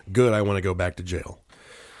replied, "Good, I want to go back to jail."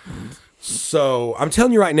 So, I'm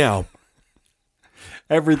telling you right now,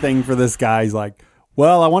 Everything for this guy's like,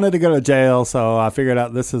 well, I wanted to go to jail, so I figured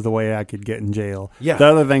out this is the way I could get in jail. Yeah. The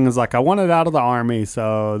other thing is like, I wanted out of the Army,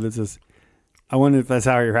 so I wonder if that's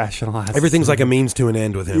how he rationalized. everything's like a means to an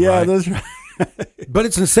end with him, Yeah, right? that's right. But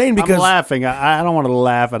it's insane because... I'm laughing. I don't want to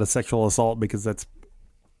laugh at a sexual assault because that's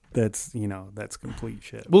complete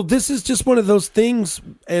shit. Well, this is just one of those things,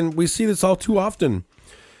 and we see this all too often,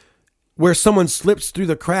 where someone slips through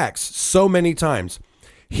the cracks so many times.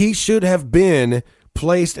 He should have been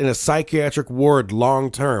placed in a psychiatric ward long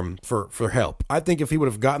term for help. I think if he would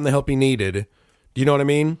have gotten the help he needed, do you know what I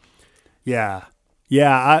mean? Yeah.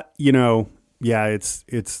 It's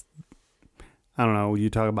I don't know. You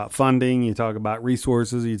talk about funding, you talk about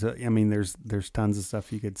resources. There's tons of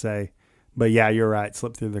stuff you could say. But yeah, you're right.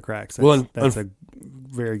 Slip through the cracks. That's a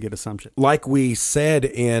very good assumption. Like we said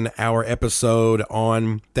in our episode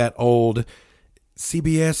on that old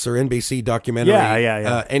CBS or NBC documentary.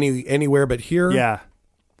 Yeah. Anywhere But Here. Yeah.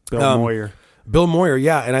 Bill Moyer. Bill Moyer,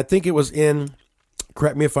 yeah. And I think it was in,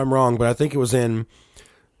 correct me if I'm wrong, but I think it was in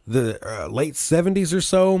the late 70s or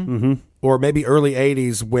so, or maybe early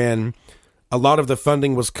 80s, when a lot of the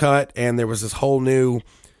funding was cut and there was this whole new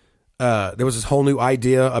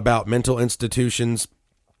idea about mental institutions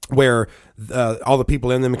where all the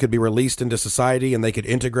people in them could be released into society and they could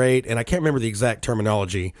integrate. And I can't remember the exact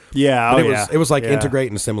terminology. Yeah. But it was like integrate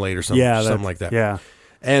and assimilate or something like that. Yeah.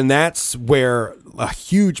 And that's where a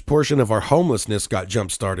huge portion of our homelessness got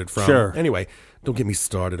jump-started from. Sure. Anyway, don't get me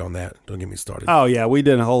started on that. Don't get me started. Oh, yeah. We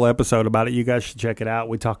did a whole episode about it. You guys should check it out.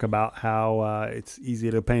 We talk about how it's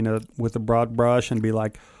easy to paint with a broad brush and be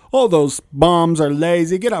like, oh, those bums are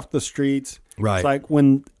lazy. Get off the streets. Right. It's like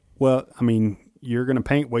you're going to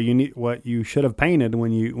paint what you should have painted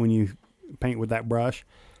when you paint with that brush,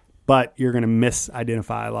 but you're going to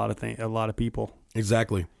misidentify a lot of people.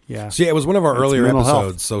 Exactly. Yeah. So, it was one of our earlier mental health.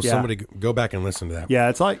 episodes, so somebody go back and listen to that. Yeah,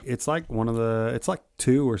 it's like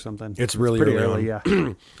 2 or something. It's really pretty early early, on.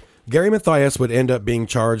 yeah. Gary Mathias would end up being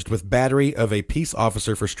charged with battery of a peace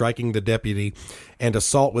officer for striking the deputy and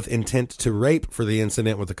assault with intent to rape for the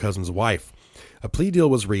incident with the cousin's wife. A plea deal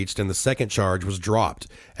was reached and the second charge was dropped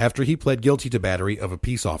after he pled guilty to battery of a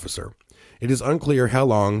peace officer. It is unclear how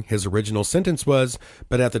long his original sentence was,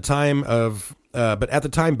 but at the time,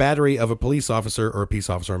 battery of a police officer or a peace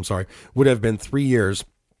officer, would have been 3 years.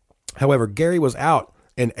 However, Gary was out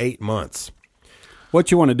in 8 months. What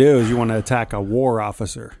you want to do is you want to attack a war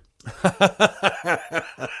officer.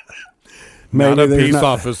 Not a there's peace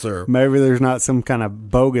officer. Maybe there's not some kind of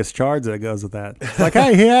bogus charge that goes with that. It's like,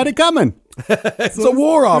 hey, he had it coming. It's a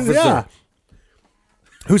war officer. Yeah.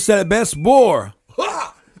 Who said it best? War.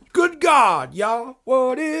 Ha! Good God, y'all.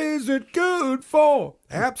 What is it good for?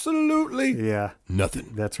 Absolutely Yeah.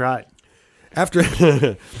 nothing. That's right.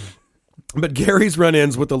 But Gary's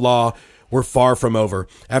run-ins with the law were far from over.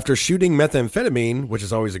 After shooting methamphetamine, which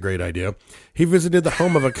is always a great idea, he visited the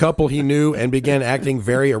home of a couple he knew and began acting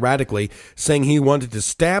very erratically, saying he wanted to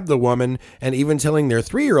stab the woman and even telling their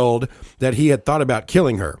 3-year-old that he had thought about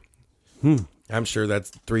killing her. I'm sure that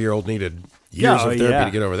 3-year-old needed years of therapy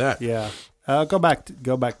to get over that. Yeah. Go back to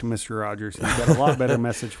Mr. Rogers. He's got a lot better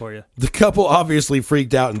message for you. The couple obviously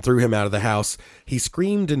freaked out and threw him out of the house. He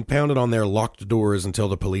screamed and pounded on their locked doors until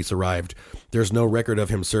the police arrived. There's no record of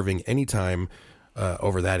him serving any time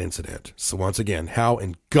over that incident. So once again, how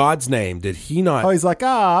in God's name did he not... Oh, he's like,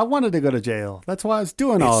 I wanted to go to jail. That's why I was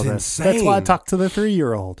doing all this. Insane. That's why I talked to the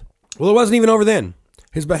 3-year-old. Well, it wasn't even over then.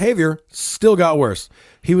 His behavior still got worse.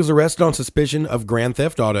 He was arrested on suspicion of grand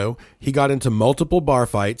theft auto. He got into multiple bar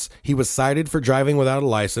fights. He was cited for driving without a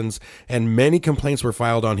license, and many complaints were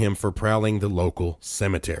filed on him for prowling the local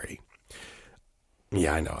cemetery.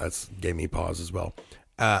 Yeah, I know. That gave me pause as well.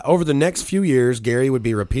 Over the next few years, Gary would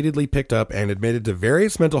be repeatedly picked up and admitted to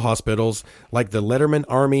various mental hospitals, like the Letterman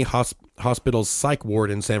Army Hospital's psych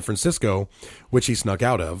ward in San Francisco, which he snuck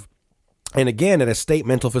out of. And again at a state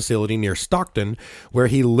mental facility near Stockton, where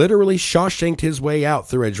he literally Shawshanked his way out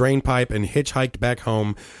through a drain pipe and hitchhiked back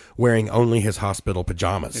home wearing only his hospital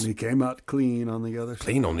pajamas. And he came out clean on the other side.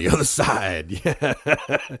 Clean on the other side, yeah.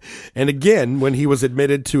 And again, when he was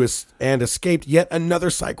admitted to and escaped yet another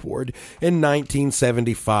psych ward in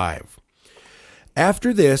 1975.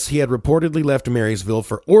 After this, he had reportedly left Marysville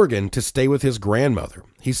for Oregon to stay with his grandmother.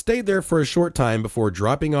 He stayed there for a short time before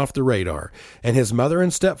dropping off the radar, and his mother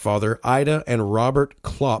and stepfather, Ida and Robert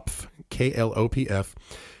Klopf, Klopf,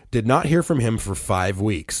 did not hear from him for 5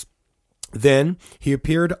 weeks. Then he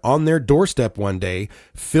appeared on their doorstep one day,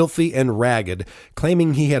 filthy and ragged,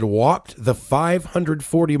 claiming he had walked the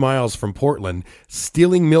 540 miles from Portland,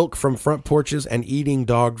 stealing milk from front porches and eating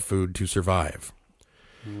dog food to survive.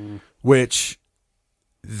 Which...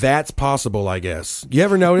 that's possible, I guess. You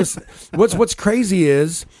ever notice what's crazy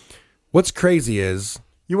is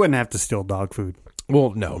You wouldn't have to steal dog food.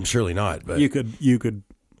 well, no, I'm surely not, but You could,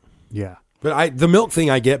 yeah. but the milk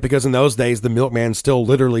thing I get, because in those days the milkman still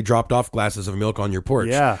literally dropped off glasses of milk on your porch.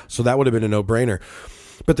 Yeah. So that would have been a no-brainer.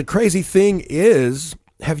 But the crazy thing is,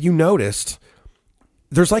 have you noticed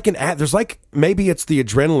there's like maybe it's the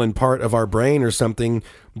adrenaline part of our brain or something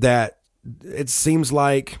that it seems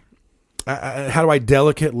like how do I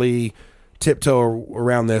delicately tiptoe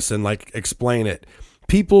around this and like explain it?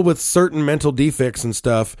 People with certain mental defects and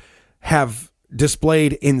stuff have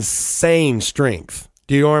displayed insane strength.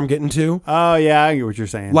 Do you know where I'm getting to? Oh yeah, I get what you're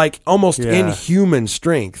saying. Like almost Yeah. inhuman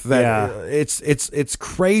strength. That Yeah. It's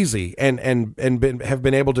crazy and have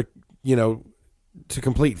been able to to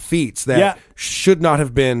complete feats that Yeah. should not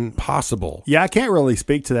have been possible. Yeah, I can't really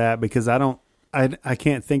speak to that because I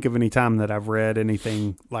can't think of any time that I've read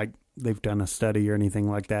anything like they've done a study or anything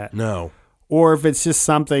like that. No. Or if it's just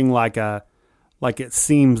something like it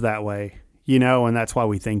seems that way, and that's why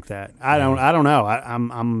we think that. I don't know. I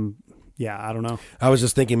don't know. I was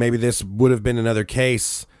just thinking maybe this would have been another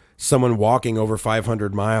case, someone walking over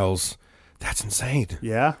 500 miles. That's insane.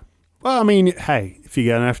 Yeah. Well, I mean, hey, if you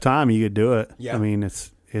got enough time, you could do it. Yeah. I mean,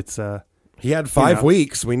 it's He had 5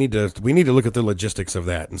 weeks. We need to look at the logistics of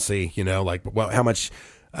that and see, how much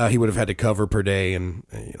he would have had to cover per day, and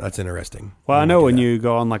that's interesting. well, I know when you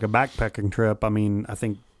go on like a backpacking trip, I mean, I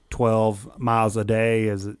think 12 miles a day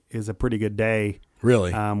is a pretty good day.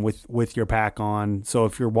 Really? With your pack on. So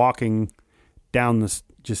if you're walking down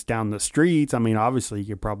the streets, I mean, obviously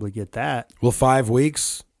you could probably get that. Well, 5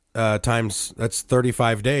 weeks times, that's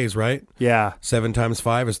 35 days, right? Yeah. 7 times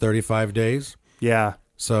 5 is 35 days. Yeah.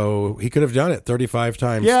 So he could have done it 35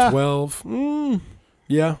 times 12.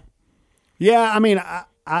 Yeah. Yeah. I mean,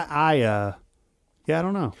 I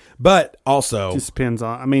don't know. But also, Just depends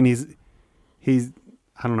on, I mean, he's,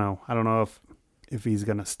 I don't know. I don't know if he's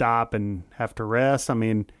going to stop and have to rest. I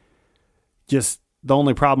mean, just the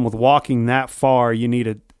only problem with walking that far, you need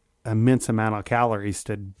an immense amount of calories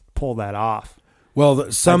to pull that off. well, I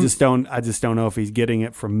just don't know if he's getting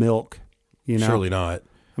it from milk, surely not.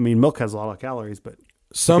 I mean, milk has a lot of calories, but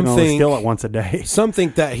You can only steal it once a day. Some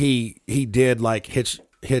think that he did like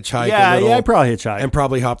hitchhike Yeah, a little. yeah, probably hitchhike. And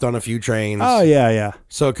probably hopped on a few trains. Oh, yeah.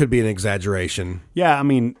 So it could be an exaggeration. Yeah, I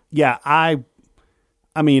mean,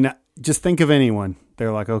 just think of anyone.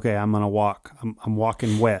 They're like, okay, I'm going to walk. I'm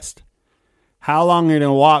walking west. How long are you going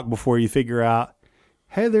to walk before you figure out,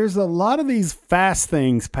 hey, there's a lot of these fast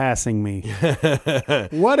things passing me.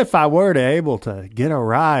 What if I were able to get a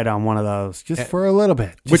ride on one of those just for a little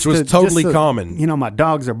bit? Which was totally common. You know, my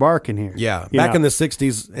dogs are barking here. Yeah. You Back know? in the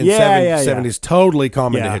 60s and Yeah, 70s, totally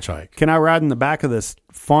common to hitchhike. Can I ride in the back of this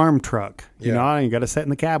farm truck? You Yeah. know, I ain't got to sit in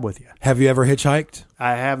the cab with you. Have you ever hitchhiked?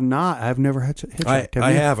 I have not. I've never hitchhiked.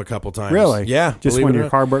 I you? have a couple times. Really? Yeah. Just believe when it or your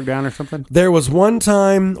not. car broke down or something? There was one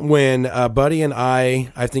time when a buddy and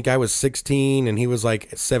I think I was 16 and he was like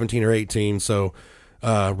 17 or 18. So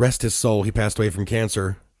rest his soul. He passed away from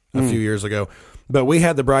cancer a few years ago. But we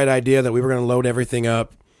had the bright idea that we were going to load everything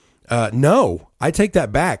up. No, I take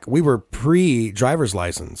that back. We were pre-driver's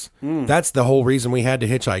license. That's the whole reason we had to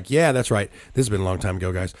hitchhike. Yeah, that's right. This has been a long time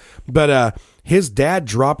ago, guys. But his dad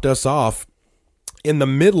dropped us off in the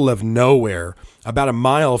middle of nowhere, about a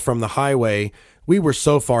mile from the highway. We were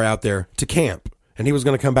so far out there to camp, and he was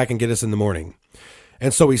going to come back and get us in the morning.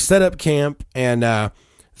 And so we set up camp, and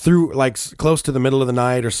through like close to the middle of the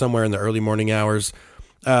night or somewhere in the early morning hours,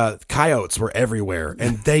 coyotes were everywhere,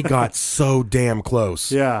 and they got so damn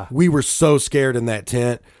close. Yeah. We were so scared in that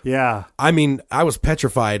tent. Yeah. I mean, I was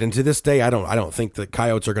petrified, and to this day, I don't think that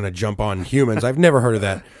coyotes are going to jump on humans. I've never heard of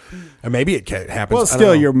that. Or maybe it happens. Well, I don't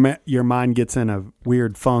still, know. your mind gets in a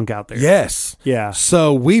weird funk out there. Yes. Yeah.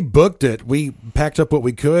 So we booked it. We packed up what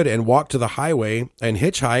we could and walked to the highway and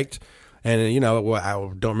hitchhiked. And, you know, I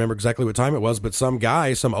don't remember exactly what time it was, but some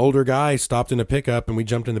older guy stopped in a pickup, and we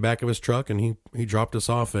jumped in the back of his truck, and he dropped us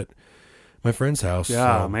off at my friend's house.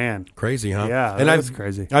 Yeah, So, man. crazy, huh? Yeah, and that's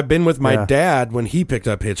crazy. I've been with my Yeah. dad when he picked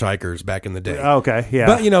up hitchhikers back in the day. Okay, yeah.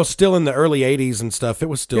 But, you know, still in the early 80s and stuff, it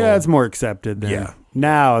was still... yeah, it's more accepted then. Yeah.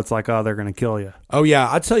 Now it's like, oh, they're going to kill you. Oh, yeah.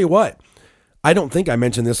 I'll tell you what. I don't think I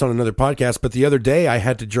mentioned this on another podcast, but the other day I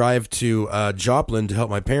had to drive to Joplin to help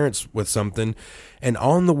my parents with something. And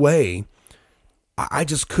on the way, I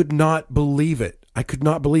just could not believe it. I could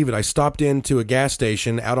not believe it. I stopped into a gas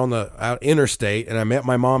station out interstate, and I met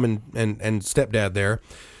my mom and stepdad there.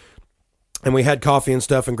 And we had coffee and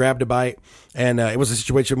stuff and grabbed a bite. And it was a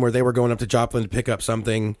situation where they were going up to Joplin to pick up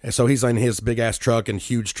something. And so he's in his big ass truck and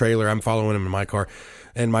huge trailer. I'm following him in my car.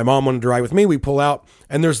 And my mom wanted to ride with me. We pull out,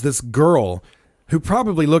 and there's this girl who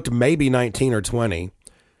probably looked maybe 19 or 20.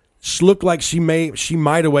 She looked like she might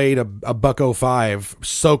have weighed a $105,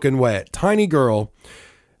 soaking wet. Tiny girl.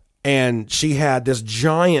 And she had this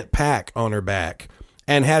giant pack on her back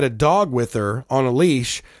and had a dog with her on a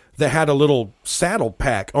leash that had a little saddle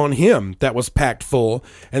pack on him that was packed full.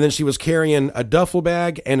 And then she was carrying a duffel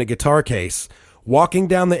bag and a guitar case, walking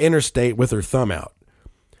down the interstate with her thumb out.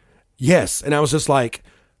 Yes. And I was just like,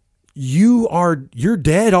 you're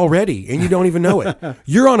dead already and you don't even know it.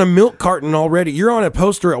 You're on a milk carton already. You're on a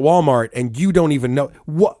poster at Walmart and you don't even know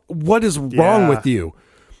what is wrong with you.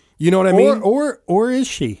 You know what I mean? Or is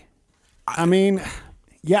she? I mean,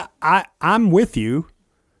 yeah, I'm with you,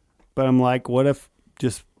 but I'm like, what if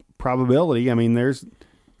just probability? I mean, there's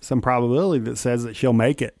some probability that says that she'll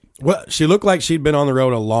make it. Well, she looked like she'd been on the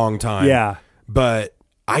road a long time. Yeah. But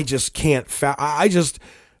I just can't.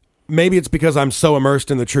 Maybe it's because I'm so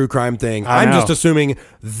immersed in the true crime thing. I'm just assuming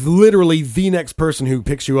literally the next person who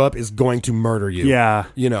picks you up is going to murder you. Yeah.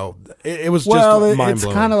 You know, it was Well, just mind it's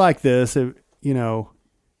blowing. kind of like this. You know,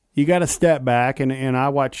 you got to step back, and I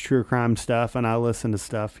watch true crime stuff, and I listen to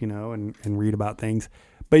stuff, you know, and read about things.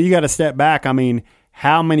 But you got to step back. I mean,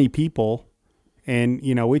 how many people, and,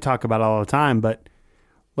 you know, we talk about it all the time, but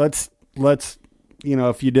let's, you know,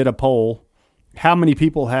 if you did a poll, how many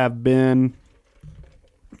people have been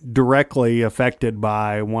directly affected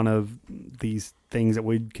by one of these things that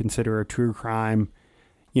we'd consider a true crime,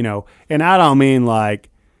 you know? And I don't mean like,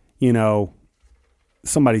 you know,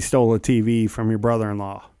 somebody stole a TV from your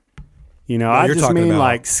brother-in-law. You know, I just mean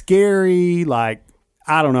like scary, like,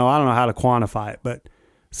 I don't know how to quantify it, but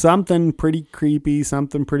something pretty creepy,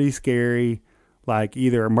 something pretty scary, like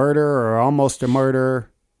either a murder or almost a murder,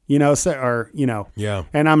 you know, or, you know. Yeah.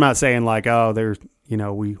 And I'm not saying like, oh, there's, you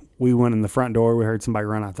know, we went in the front door, we heard somebody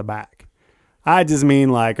run out the back. I just mean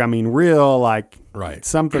like, real, like, right,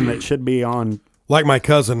 something that should be on. Like my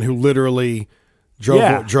cousin who literally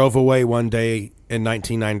drove away one day in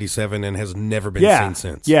 1997 and has never been seen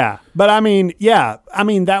since. Yeah. But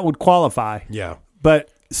that would qualify. Yeah. But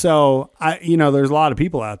So there's a lot of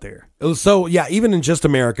people out there. So yeah, even in just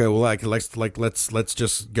America, let's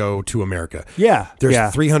just go to America. Yeah.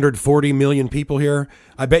 There's 340 million people here.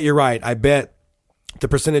 I bet you're right. I bet the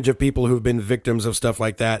percentage of people who've been victims of stuff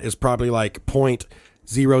like that is probably like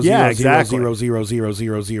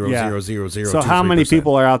 0.0000000000000. So how many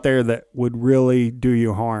people are out there that would really do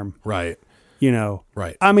you harm? Right.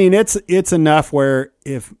 Right. I mean, it's enough where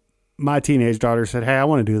if my teenage daughter said, "Hey, I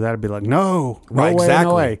want to do that," I'd be like, "No, right, way, exactly.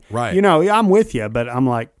 no way." Right. I'm with you, but I'm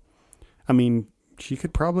like, I mean, she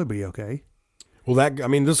could probably be okay. Well,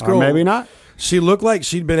 this girl, or maybe not. She looked like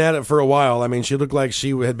she'd been at it for a while. I mean, she looked like she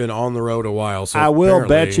had been on the road a while. So I will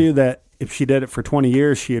bet you that if she did it for 20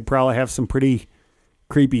 years, she'd probably have some pretty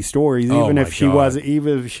creepy stories. Even if she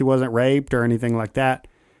wasn't raped or anything like that,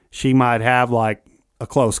 she might have like a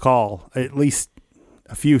close call, at least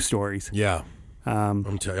a few stories. Yeah.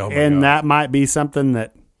 I'm telling you, and that might be something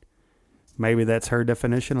that maybe that's her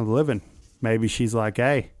definition of living. Maybe she's like,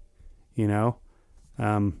 hey,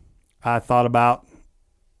 I thought about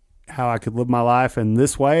how I could live my life in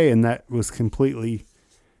this way, and that was completely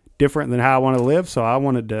different than how I want to live. So I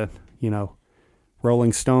wanted to,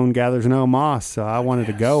 Rolling Stone gathers no moss. So I wanted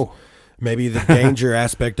to go. Maybe the danger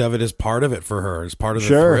aspect of it is part of it for her. It's part of the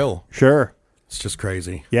thrill. Sure. It's just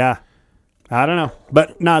crazy. Yeah. I don't know,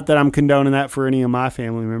 but not that I'm condoning that for any of my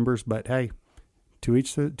family members. But hey, to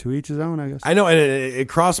each his own, I guess. I know, and it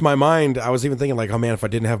crossed my mind. I was even thinking, like, oh man, if I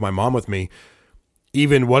didn't have my mom with me,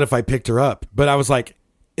 even what if I picked her up? But I was like,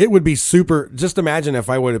 it would be super. Just imagine if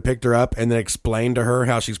I would have picked her up and then explained to her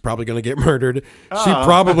how she's probably going to get murdered. Oh. She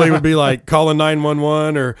probably would be like calling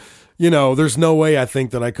 911 or. There's no way I think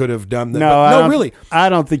that I could have done that. No, really. I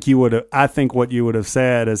don't think you would have. I think what you would have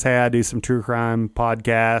said is, hey, I do some true crime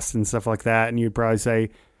podcasts and stuff like that. And you'd probably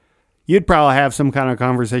have some kind of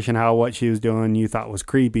conversation how what she was doing you thought was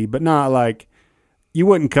creepy, but not like you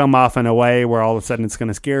wouldn't come off in a way where all of a sudden it's going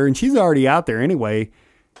to scare her. And she's already out there anyway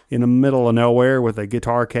in the middle of nowhere with a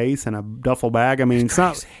guitar case and a duffel bag. I mean,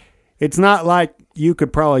 it's not like you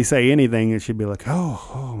could probably say anything and she'd be like,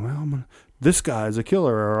 oh, well, this guy's a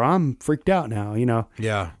killer, or I'm freaked out now,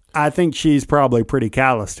 Yeah. I think she's probably pretty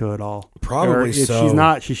callous to it all. Probably or if so. she's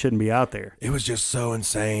not, she shouldn't be out there. It was just so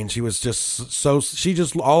insane. She was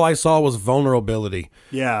just all I saw was vulnerability.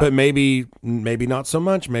 Yeah. But maybe not so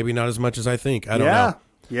much. Maybe not as much as I think. I don't know.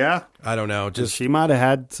 Yeah. I don't know. Just she might have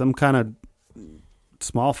had some kind of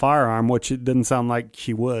small firearm, which it didn't sound like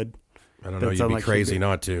she would. I don't know. You'd be crazy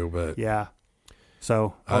not to, but yeah.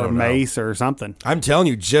 So, or a mace or something. I'm telling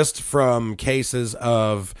you, just from cases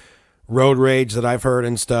of road rage that I've heard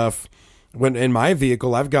and stuff, when in my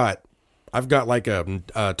vehicle, I've got like a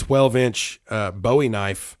 12-inch Bowie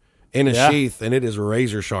knife in a sheath, and it is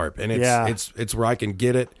razor sharp, and it's where I can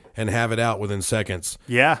get it and have it out within seconds.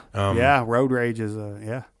 Yeah. Road rage is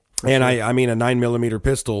and sure. I mean a 9mm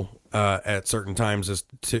pistol at certain times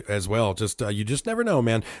as well. Just you just never know,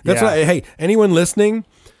 man. That's why. Hey, anyone listening?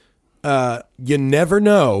 You never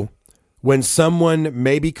know when someone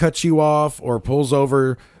maybe cuts you off or pulls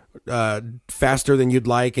over faster than you'd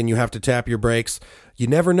like and you have to tap your brakes. You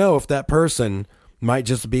never know if that person might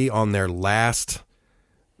just be on their last.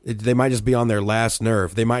 They might just be on their last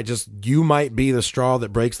nerve. You might be the straw that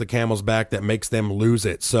breaks the camel's back that makes them lose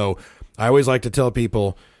it. So I always like to tell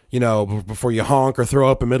people, before you honk or throw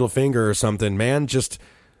up a middle finger or something, man, just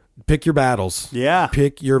pick your battles. Yeah.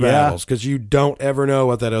 Pick your battles, because you don't ever know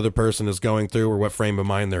what that other person is going through or what frame of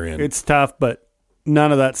mind they're in. It's tough, but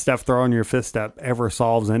none of that stuff throwing your fist up ever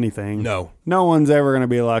solves anything. No. No one's ever going to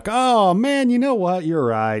be like, oh, man, you know what? You're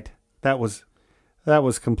right. That was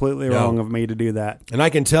completely wrong of me to do that. And I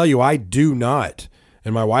can tell you, I do not.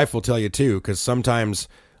 And my wife will tell you too, because sometimes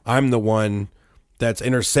I'm the one that's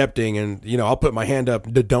intercepting and, I'll put my hand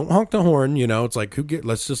up. Don't honk the horn. It's like,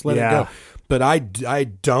 let's just let it go. But I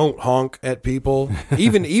don't honk at people.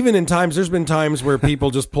 Even in times, there's been times where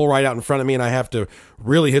people just pull right out in front of me and I have to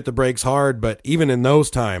really hit the brakes hard. But even in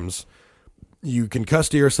those times, you can cuss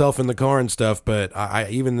to yourself in the car and stuff. But I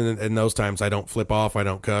even in those times, I don't flip off. I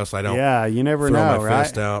don't cuss. I don't. Yeah, you never throw know, my right?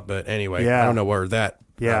 fist out. But anyway, I don't know where that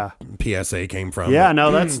PSA came from. Yeah,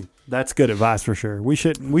 no, that's good advice for sure. We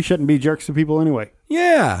shouldn't be jerks to people anyway.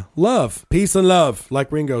 Yeah, love, peace and love,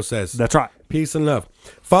 like Ringo says. That's right. Peace and love.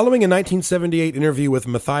 Following a 1978 interview with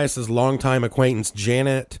Matthias's longtime acquaintance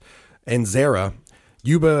Janet Anzera,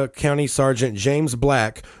 Yuba County Sergeant James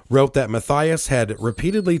Black wrote that Matthias had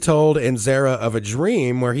repeatedly told Anzera of a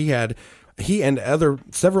dream where he and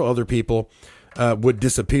several other people would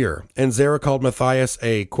disappear. Anzera called Matthias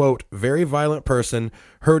a, quote, very violent person,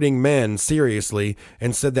 hurting men seriously,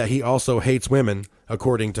 and said that he also hates women,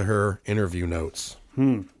 according to her interview notes.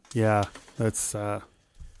 Yeah, that's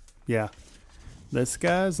Yeah. This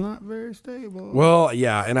guy's not very stable. Well,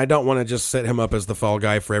 yeah, and I don't want to just set him up as the fall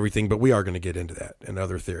guy for everything, but we are going to get into that and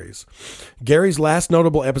other theories. Gary's last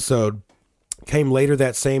notable episode came later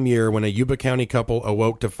that same year when a Yuba County couple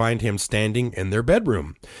awoke to find him standing in their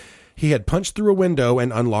bedroom. He had punched through a window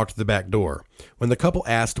and unlocked the back door. When the couple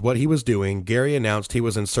asked what he was doing, Gary announced he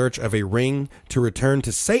was in search of a ring to return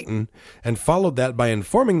to Satan, and followed that by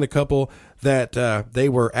informing the couple that they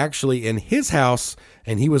were actually in his house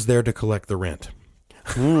and he was there to collect the rent.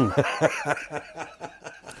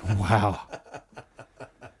 Wow.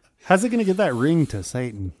 How's he going to get that ring to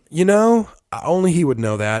Satan? You know, only he would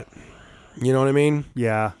know that. You know what I mean?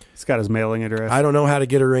 Yeah. He's got his mailing address. I don't know how to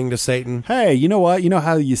get a ring to Satan. Hey, you know what? You know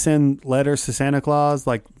how you send letters to Santa Claus?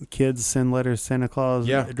 Like kids send letters to Santa Claus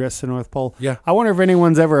addressed to the North Pole? Yeah. I wonder if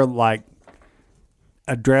anyone's ever like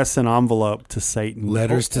addressed an envelope to Satan.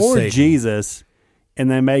 Letters to or Satan. Jesus, and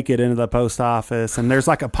they make it into the post office, and there's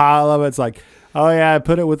like a pile of it. It's like, oh yeah, I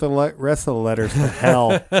put it with the rest of the letters to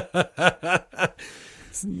hell.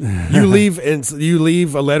 You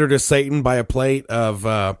leave a letter to Satan by a plate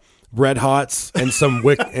of Red Hots and some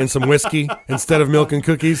whiskey instead of milk and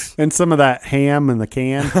cookies, and some of that ham in the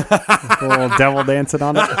can, with the little devil dancing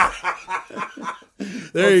on it.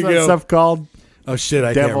 There you What's that go. stuff called? Oh shit,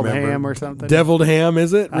 I Deviled can't remember. ham or something? Deviled ham,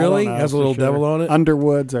 is it? I don't Really? know Has a for little sure. devil on it?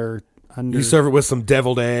 Underwoods or under. You serve it with some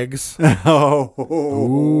deviled eggs. Oh,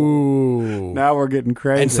 Ooh. now we're getting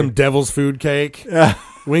crazy. And some devil's food cake.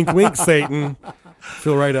 Wink, wink, Satan.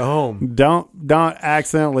 Feel right at home. Don't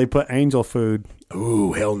accidentally put angel food.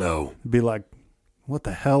 Ooh, hell no. Be like, what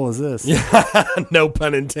the hell is this? No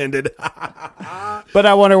pun intended. But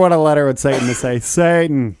I wonder what a letter would Satan to say.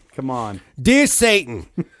 Satan, come on. Dear Satan,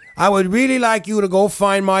 I would really like you to go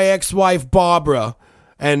find my ex-wife Barbara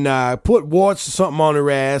and put warts or something on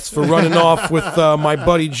her ass for running off with my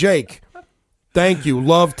buddy Jake. Thank you.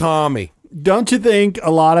 Love, Tommy. Don't you think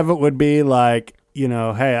a lot of it would be like, you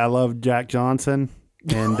know, hey, I love Jack Johnson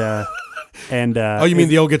and Oh, you mean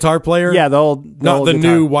the old guitar player? yeah, the old Not the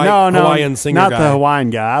guitar. new white Hawaiian singer not guy. the Hawaiian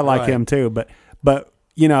guy. I like Right. him too, but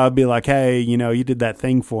you know, I'd be like, hey, you know, you did that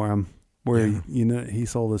thing for him where you know he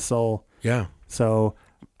sold his soul. Yeah. So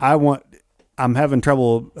I'm having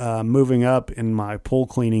trouble moving up in my pool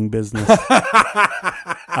cleaning business.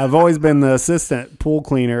 I've always been the assistant pool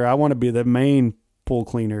cleaner. I want to be the main pool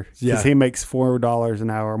cleaner because Yeah. he makes $4 an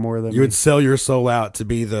hour more than You me. would sell your soul out to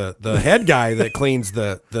be the head guy that cleans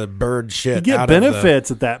the bird shit. You get out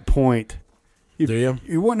benefits at that point. Do you?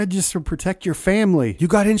 You want to just to protect your family. You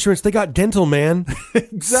got insurance. They got dental, man.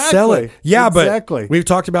 Exactly. Sell it. Yeah, Exactly. but we've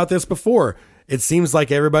talked about this before. It seems like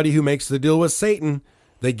everybody who makes the deal with Satan,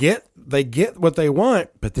 they get what they want,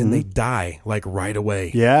 but then they die like right away.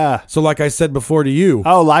 Mm-hmm. Yeah. So like I said before to you,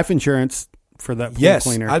 Oh, life insurance for that pool yes,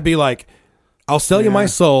 cleaner. I'd be like, I'll sell you my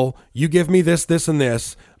soul. You give me this, this, and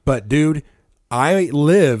this. But dude, I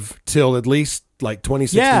live till at least like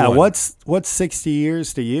 2061. yeah. What's 60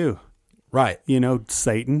 years to you? Right. You know,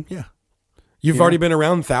 Satan. Yeah. You've already been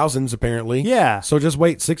around thousands, apparently. Yeah. So just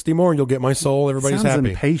wait 60 more and you'll get my soul. Everybody's Sounds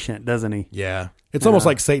happy. impatient, doesn't he? Yeah. It's almost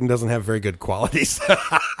like Satan doesn't have very good qualities.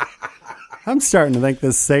 I'm starting to think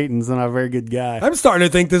this Satan's not a very good guy. I'm starting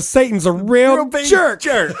to think this Satan's a real big jerk.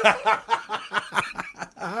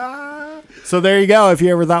 So there you go. If you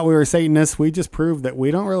ever thought we were Satanists, we just proved that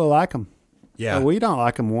we don't really like him. Yeah. We don't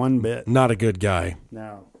like him one bit. Not a good guy.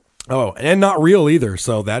 No. Oh, and not real either.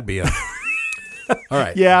 So that'd be a. All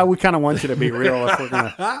right. Yeah, we kind of want you to be real if we're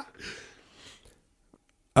going to.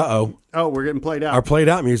 Uh-oh. Oh, we're getting played out. Our played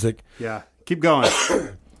out music. Yeah. Keep going.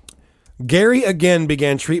 Gary again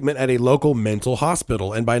began treatment at a local mental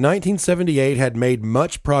hospital and by 1978 had made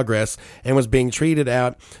much progress and was being treated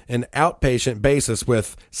out an outpatient basis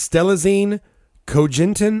with stelazine,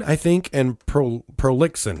 cogentin, I think, and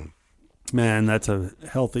prolixin. Man, that's a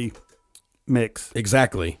healthy mix.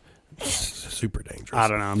 Exactly. Super dangerous. I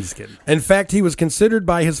don't know. I'm just kidding. In fact, he was considered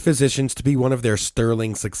by his physicians to be one of their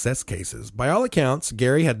sterling success cases. By all accounts,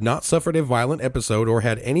 Gary had not suffered a violent episode or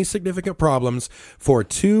had any significant problems for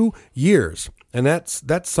 2 years. And that's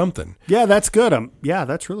something. Yeah, that's good. Yeah,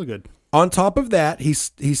 that's really good. On top of that, he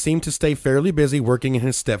seemed to stay fairly busy working in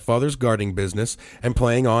his stepfather's gardening business and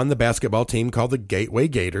playing on the basketball team called the Gateway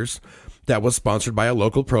Gators that was sponsored by a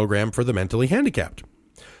local program for the mentally handicapped.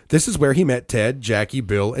 This is where he met Ted, Jackie,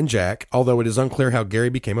 Bill, and Jack, although it is unclear how Gary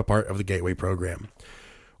became a part of the Gateway program.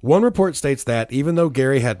 One report states that even though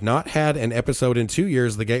Gary had not had an episode in 2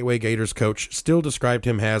 years, the Gateway Gators coach still described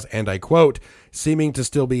him as, and I quote, seeming to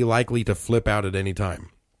still be likely to flip out at any time.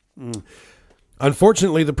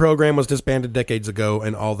 Unfortunately, the program was disbanded decades ago,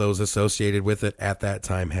 and all those associated with it at that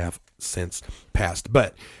time have since passed.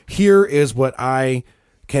 But here is what I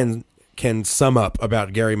can sum up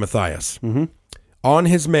about Gary Mathias. Mm-hmm. On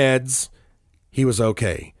his meds, he was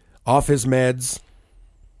okay. Off his meds,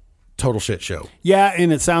 total shit show. Yeah,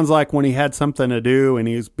 and it sounds like when he had something to do and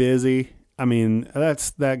he was busy. I mean,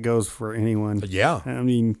 that goes for anyone. Yeah. I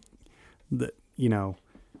mean,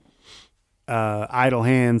 idle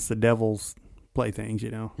hands, the devil's playthings,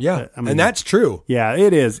 Yeah, I mean, and that's true. Yeah,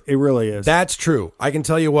 it is. It really is. That's true. I can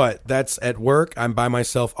tell you what, that's at work. I'm by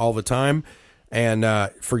myself all the time. And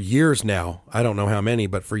for years now, I don't know how many,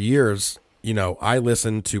 but for years, I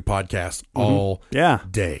listen to podcasts all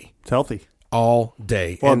day. It's healthy. All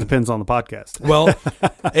day. Well, it depends on the podcast. Well,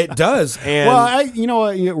 it does. And well, you know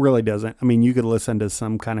what? It really doesn't. I mean, you could listen to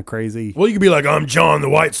some kind of crazy. Well, you could be like, I'm John, the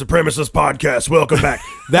white supremacist podcast. Welcome back.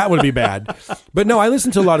 That would be bad. But no, I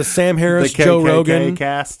listen to a lot of Sam Harris, the Joe KKK Rogan.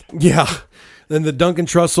 cast. Yeah. Then the Duncan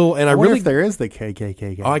Trussell. And I wonder really. if there is the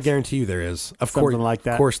KKK cast. Oh, I guarantee you there is. Of Something course, like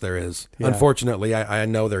that. Of course there is. Yeah. Unfortunately, I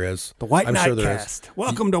know there is. The White I'm Knight sure there cast.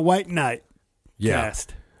 Welcome to White Knight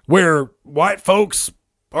cast. Where white folks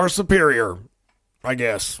are superior, I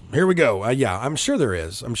guess. Here we go. Yeah, I'm sure there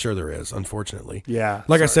is. Unfortunately. Yeah.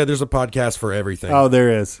 Like I said, there's a podcast for everything. Oh, there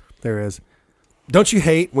is. There is. Don't you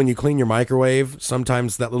hate when you clean your microwave?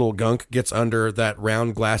 Sometimes that little gunk gets under that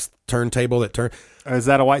round glass turntable that turn. Is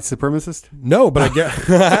that a white supremacist? No, but I get.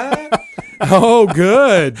 Oh,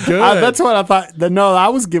 good. That's what I thought. No, I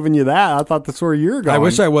was giving you that. I thought that's where you're going. I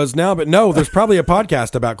wish I was now, but no, there's probably a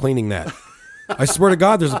podcast about cleaning that. I swear to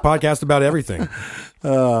God, there's a podcast about everything. You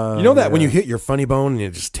know that when you hit your funny bone and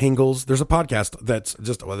it just tingles? There's a podcast that's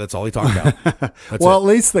just, that's all he talked about. Well, at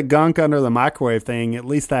least the gunk under the microwave thing, at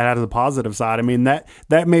least that has a positive side. I mean, that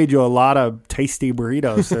made you a lot of tasty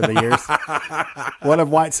burritos through the years. What have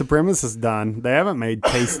white supremacists done? They haven't made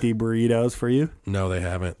tasty burritos for you. No, they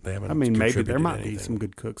haven't. I mean, maybe there might be some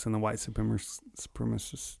good cooks in the white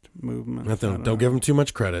supremacist movement. Don't give them too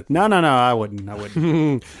much credit. No, I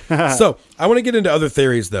wouldn't. So, I want to get into other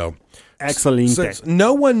theories, though. Excellent. Since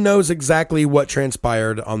no one knows exactly what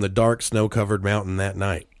transpired on the dark, snow-covered mountain that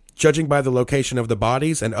night. Judging by the location of the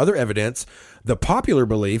bodies and other evidence, the popular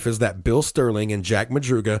belief is that Bill Sterling and Jack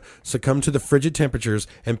Madruga succumbed to the frigid temperatures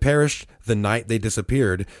and perished the night they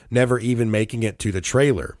disappeared, never even making it to the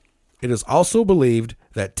trailer. It is also believed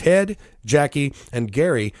that Ted, Jackie, and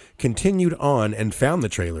Gary continued on and found the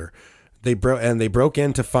trailer. They broke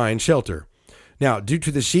in to find shelter. Now, due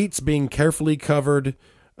to the sheets being carefully covering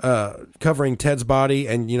Ted's body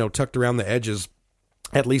and, tucked around the edges,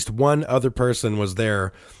 at least one other person was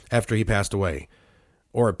there after he passed away,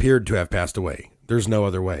 or appeared to have passed away. There's no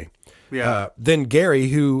other way. Yeah. Then Gary,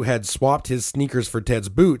 who had swapped his sneakers for Ted's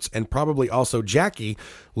boots, and probably also Jackie,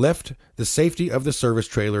 left the safety of the service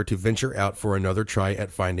trailer to venture out for another try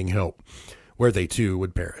at finding help, where they too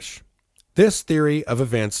would perish. This theory of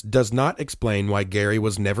events does not explain why Gary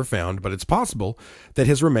was never found, but it's possible that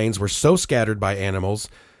his remains were so scattered by animals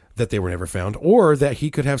that they were never found, or that he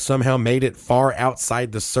could have somehow made it far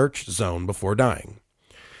outside the search zone before dying.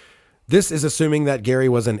 This is assuming that Gary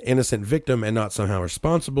was an innocent victim and not somehow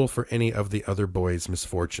responsible for any of the other boys'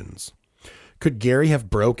 misfortunes. Could Gary have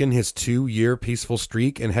broken his 2-year peaceful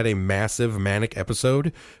streak and had a massive manic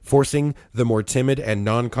episode, forcing the more timid and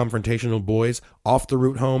non-confrontational boys off the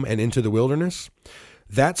route home and into the wilderness?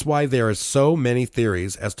 That's why there are so many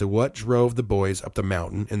theories as to what drove the boys up the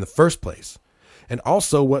mountain in the first place, and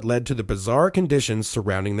also what led to the bizarre conditions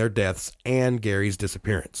surrounding their deaths and Gary's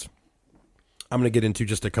disappearance. I'm going to get into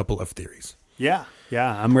just a couple of theories. Yeah,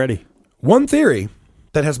 I'm ready. One theory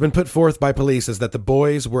that has been put forth by police is that the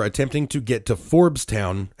boys were attempting to get to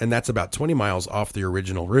Forbestown, and that's about 20 miles off the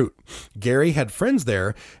original route. Gary had friends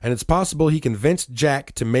there, and it's possible he convinced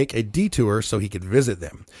Jack to make a detour so he could visit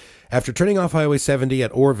them. After turning off Highway 70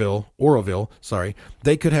 at Oroville,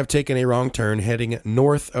 they could have taken a wrong turn heading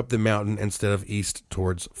north up the mountain instead of east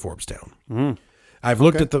towards Forbestown. I've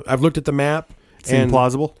looked at the map. Seem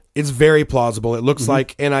plausible? It's very plausible. It looks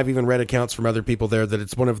like, and I've even read accounts from other people there, that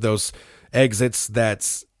it's one of those exits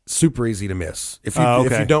that's super easy to miss. If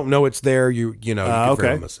you don't know it's there, you can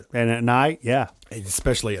very miss it. And at night, yeah.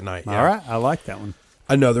 Especially at night. Yeah. All right, I like that one.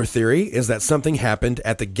 Another theory is that something happened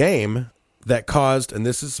at the game that caused, and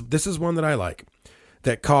this is one that I like,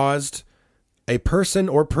 that caused a person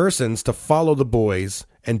or persons to follow the boys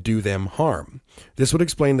and do them harm. This would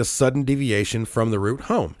explain the sudden deviation from the route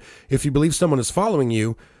home. If you believe someone is following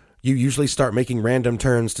you, you usually start making random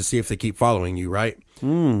turns to see if they keep following you, right?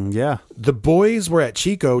 Yeah. The boys were at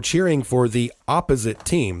Chico cheering for the opposite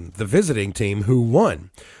team, the visiting team, who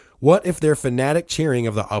won. What if their fanatic cheering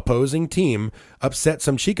of the opposing team upset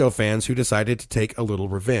some Chico fans who decided to take a little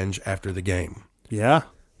revenge after the game? Yeah.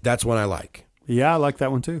 That's one I like. Yeah, I like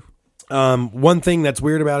that one too. One thing that's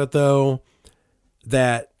weird about it, though,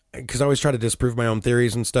 that because I always try to disprove my own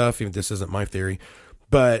theories and stuff, even if this isn't my theory,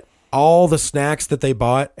 but all the snacks that they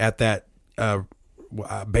bought at that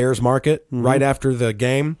Bears Market right after the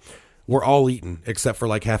game were all eaten except for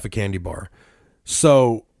like half a candy bar.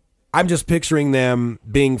 So I'm just picturing them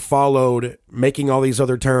being followed, making all these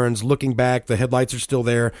other turns, looking back. The headlights are still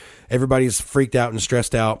there. Everybody's freaked out and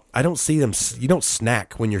stressed out. I don't see them. You don't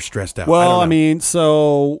snack when you're stressed out. Well, I mean,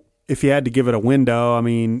 so if you had to give it a window, I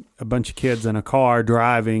mean, a bunch of kids in a car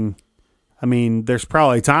driving, I mean, there's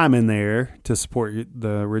probably time in there to support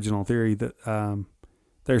the original theory that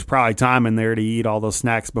there's probably time in there to eat all those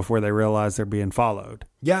snacks before they realize they're being followed.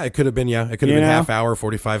 Yeah, it could have been. Yeah, it could have been half hour,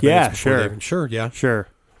 45 minutes. Yeah, sure.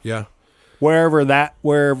 Yeah. Wherever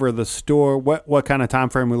the store, what kind of time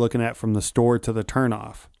frame are we looking at from the store to the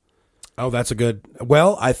turnoff? Oh, that's a good.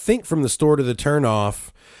 Well, I think from the store to the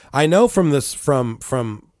turnoff, I know from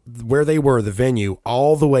where they were, the venue,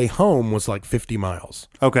 all the way home was like 50 miles.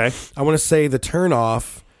 Okay. I want to say the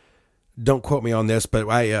turnoff. Don't quote me on this, but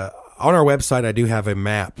on our website I do have a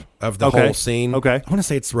map of the whole scene. Okay. I want to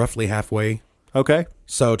say it's roughly halfway. Okay.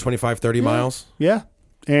 So 25, 30 miles. Yeah.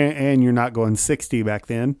 And you're not going 60 back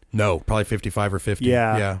then. No, probably 55 or 50.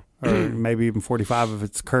 Yeah. Or maybe even 45 if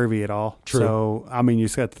it's curvy at all. True. So, I mean, you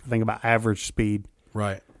just got to think about average speed.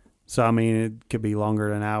 Right. So, I mean, it could be longer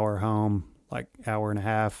than an hour home, like hour and a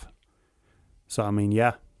half. So, I mean,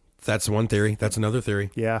 yeah. That's one theory. That's another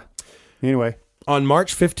theory. Yeah. Anyway. On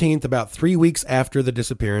March 15th, about 3 weeks after the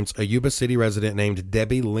disappearance, a Yuba City resident named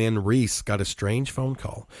Debbie Lynn Reese got a strange phone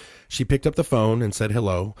call. She picked up the phone and said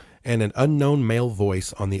hello, and an unknown male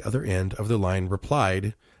voice on the other end of the line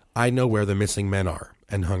replied, "I know where the missing men are,"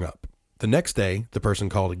 and hung up. The next day, the person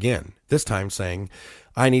called again, this time saying,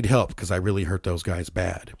 "I need help because I really hurt those guys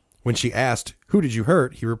bad." When she asked, "Who did you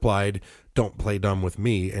hurt?" he replied, "Don't play dumb with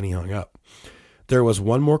me," and he hung up. There was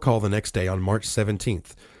one more call the next day on March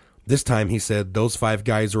 17th. This time he said, "Those 5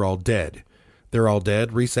 guys are all dead." "They're all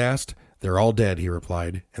dead?" Reese asked. "They're all dead," he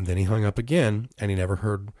replied, and then he hung up again, and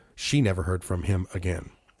she never heard from him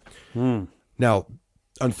again. Now,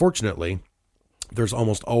 unfortunately, there's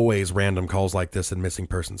almost always random calls like this in missing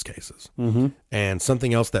persons cases. And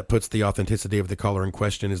something else that puts the authenticity of the caller in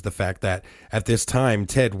question is the fact that at this time,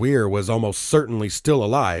 Ted Weir was almost certainly still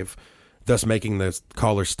alive, thus making the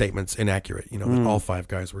caller's statements inaccurate, that all 5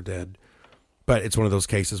 guys were dead. But it's one of those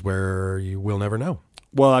cases where you will never know.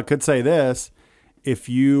 Well, I could say this. If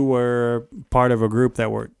you were part of a group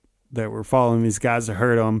that were following these guys to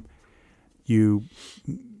hurt them, you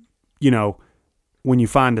know, when you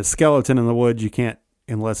find a skeleton in the woods, you can't,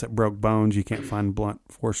 unless it broke bones, you can't find blunt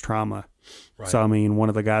force trauma. Right. So, I mean, one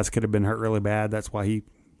of the guys could have been hurt really bad. That's why he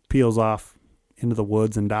peels off into the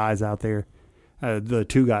woods and dies out there. The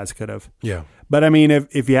 2 guys could have. Yeah. But, I mean,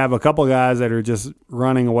 if you have a couple guys that are just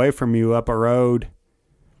running away from you up a road,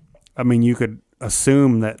 I mean, you could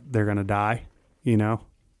assume that they're going to die,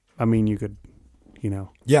 I mean, you could,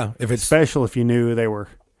 Yeah, if it's especially if you knew they were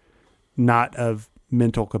not of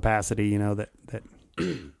mental capacity, that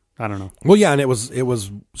I don't know. Well, yeah, and it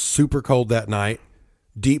was super cold that night,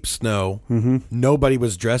 deep snow. Mm-hmm. Nobody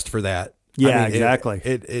was dressed for that. Yeah, I mean, exactly.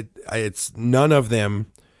 It's none of them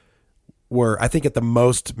were. I think at the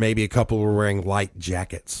most, maybe a couple were wearing light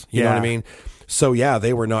jackets. You know what I mean? So yeah,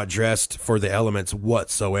 they were not dressed for the elements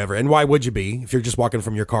whatsoever. And why would you be if you're just walking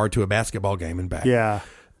from your car to a basketball game and back? Yeah.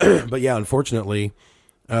 But yeah, unfortunately,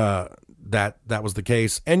 that was the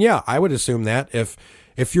case. And yeah, I would assume that if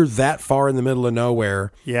you're that far in the middle of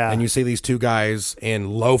nowhere, and you see these 2 guys in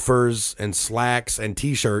loafers and slacks and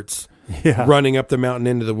t-shirts running up the mountain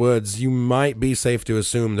into the woods, you might be safe to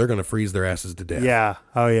assume they're going to freeze their asses to death. Yeah.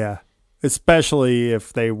 Oh yeah. Especially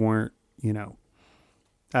if they weren't,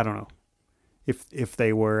 I don't know, if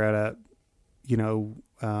they were at a,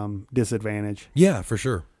 disadvantage. Yeah, for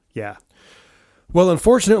sure. Yeah. Well,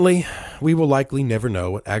 unfortunately, we will likely never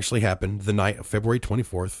know what actually happened the night of February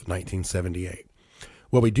 24th, 1978.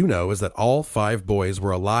 What we do know is that all 5 boys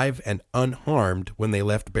were alive and unharmed when they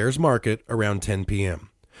left Bears Market around 10 p.m.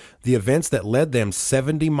 The events that led them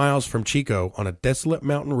 70 miles from Chico on a desolate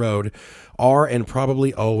mountain road are and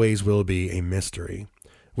probably always will be a mystery.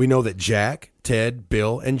 We know that Jack, Ted,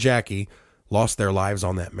 Bill, and Jackie lost their lives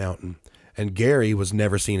on that mountain, and Gary was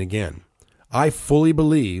never seen again. I fully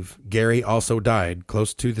believe Gary also died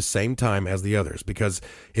close to the same time as the others, because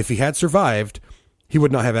if he had survived, he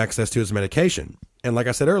would not have access to his medication. And like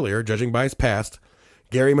I said earlier, judging by his past,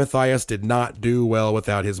 Gary Mathias did not do well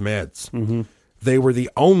without his meds. Mm-hmm. They were the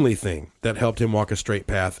only thing that helped him walk a straight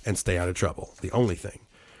path and stay out of trouble. The only thing.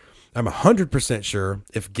 I'm 100% sure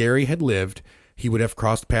if Gary had lived, he would have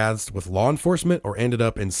crossed paths with law enforcement or ended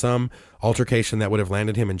up in some altercation that would have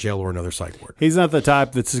landed him in jail or another psych ward. He's not the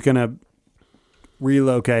type that's going to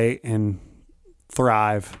relocate and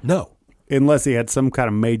thrive No, unless he had some kind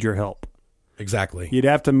of major help. exactly. You'd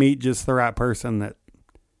have to meet just the right person that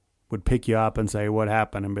would pick you up and say what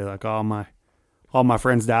happened and be like, all my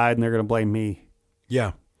friends died and they're going to blame me.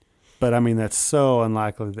 Yeah. But I mean, that's so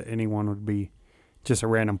unlikely that anyone would be, just a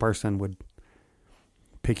random person would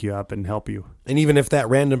pick you up and help you. And even if that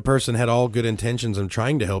random person had all good intentions and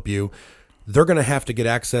trying to help you, they're going to have to get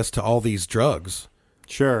access to all these drugs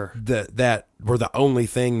Sure. that were the only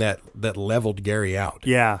thing that leveled Gary out.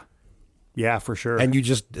 Yeah. Yeah, for sure. And you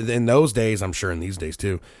just, in those days, I'm sure in these days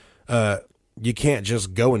too, you can't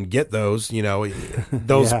just go and get those,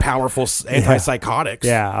 those Yeah. powerful antipsychotics.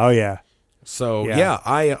 yeah. Oh, yeah. So, Yeah.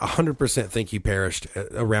 I 100% think he perished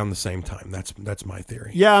around the same time. That's my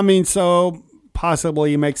theory. Yeah, I mean, so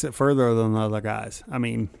possibly he makes it further than the other guys. I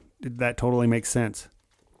mean, that totally makes sense.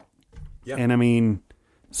 Yeah. And I mean,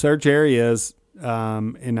 search areas,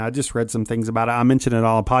 and I just read some things about it. I mentioned it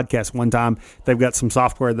on a podcast one time. They've got some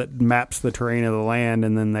software that maps the terrain of the land,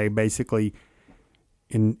 and then they basically,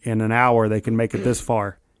 in an hour, they can make it this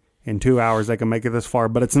far. In 2 hours, they can make it this far.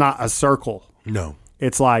 But it's not a circle. No.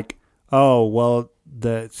 It's like, oh, well,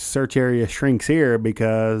 the search area shrinks here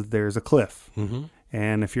because there's a cliff. Mm-hmm.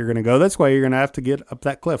 And if you're going to go this way, you're going to have to get up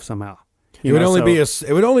that cliff somehow. It would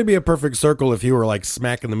only be a perfect circle if you were like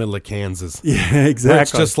smack in the middle of Kansas. Yeah, exactly.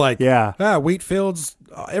 It's just like yeah, wheat fields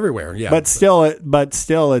everywhere. Yeah, but still,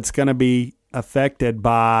 it's going to be affected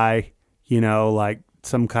by like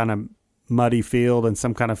some kind of muddy field and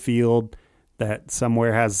some kind of field that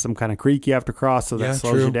somewhere has some kind of creek you have to cross, so that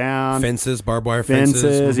slows you down. Fences, barbed wire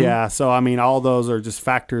fences. Mm-hmm. Yeah. So I mean, all those are just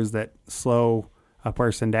factors that slow a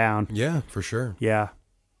person down. Yeah, for sure. Yeah.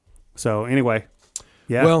 So anyway.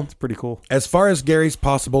 Yeah, well, it's pretty cool. As far as Gary's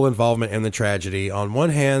possible involvement in the tragedy, on one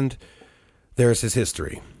hand, there's his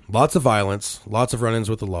history. Lots of violence, lots of run-ins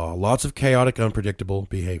with the law, lots of chaotic, unpredictable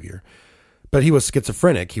behavior. But he was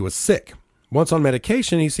schizophrenic. He was sick. Once on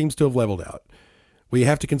medication, he seems to have leveled out. We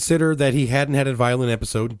have to consider that he hadn't had a violent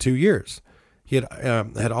episode in 2 years. He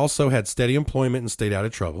had also had steady employment and stayed out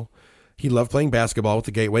of trouble. He loved playing basketball with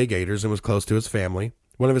the Gateway Gators and was close to his family.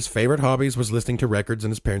 One of his favorite hobbies was listening to records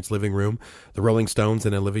in his parents' living room. The Rolling Stones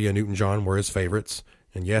and Olivia Newton-John were his favorites.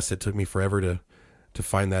 And yes, it took me forever to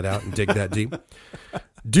find that out and dig that deep.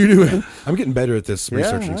 I'm getting better at this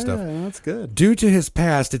researching stuff. Yeah, that's good. Due to his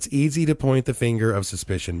past, it's easy to point the finger of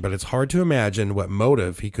suspicion, but it's hard to imagine what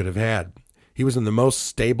motive he could have had. He was in the most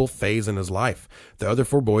stable phase in his life. The other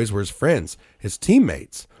 4 boys were his friends, his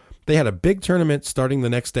teammates. They had a big tournament starting the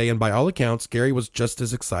next day, and by all accounts, Gary was just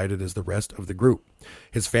as excited as the rest of the group.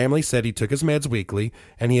 His family said he took his meds weekly,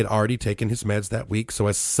 and he had already taken his meds that week, so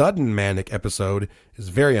a sudden manic episode is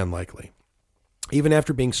very unlikely. Even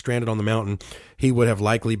after being stranded on the mountain, he would have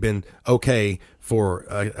likely been okay for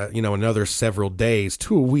another several days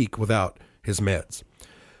to a week without his meds.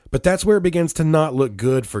 But that's where it begins to not look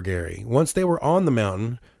good for Gary. Once they were on the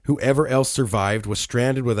mountain, whoever else survived was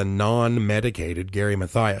stranded with a non-medicated Gary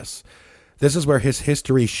Mathias. This is where his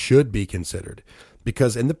history should be considered,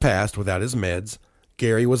 because in the past, without his meds,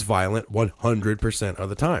 Gary was violent 100% of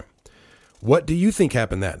the time. What do you think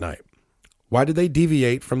happened that night? Why did they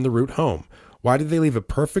deviate from the route home? Why did they leave a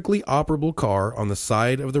perfectly operable car on the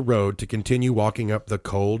side of the road to continue walking up the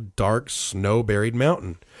cold, dark, snow-buried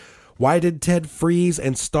mountain? Why did Ted freeze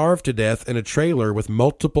and starve to death in a trailer with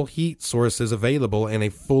multiple heat sources available and a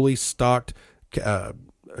fully stocked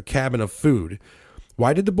cabin of food?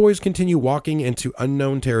 Why did the boys continue walking into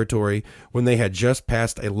unknown territory when they had just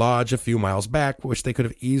passed a lodge a few miles back, which they could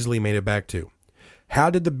have easily made it back to? How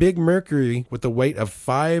did the big Mercury with the weight of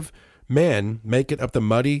 5 men make it up the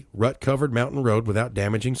muddy, rut-covered mountain road without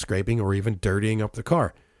damaging, scraping, or even dirtying up the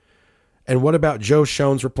car? And what about Joe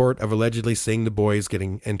Schoen's report of allegedly seeing the boys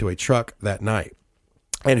getting into a truck that night?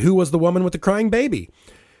 And who was the woman with the crying baby?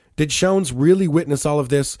 Did Schoen's really witness all of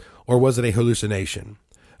this, or was it a hallucination?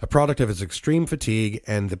 A product of his extreme fatigue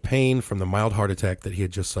and the pain from the mild heart attack that he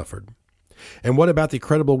had just suffered. And what about the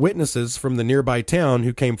credible witnesses from the nearby town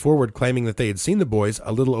who came forward claiming that they had seen the boys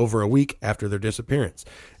a little over a week after their disappearance?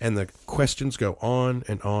 And the questions go on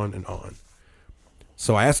and on and on.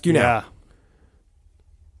 So I ask you now. Yeah.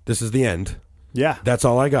 This is the end. Yeah. That's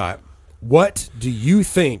all I got. What do you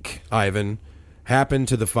think, Ivan, happened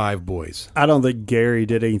to the 5 boys? I don't think Gary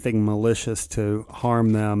did anything malicious to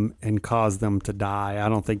harm them and cause them to die. I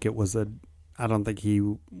don't think it was it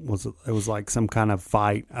was like some kind of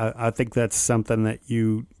fight. I think that's something that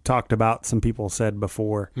you talked about. Some people said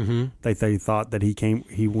before they thought that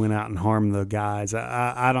he went out and harmed the guys.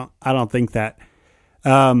 I don't think that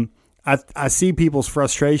I see people's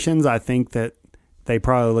frustrations. I think that they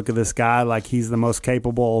probably look at this guy like he's the most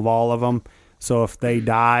capable of all of them. So if they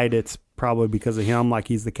died, it's probably because of him, like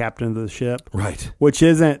he's the captain of the ship. Right. Which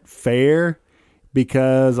isn't fair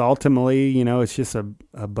because ultimately, you know, it's just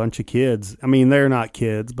a bunch of kids. I mean, they're not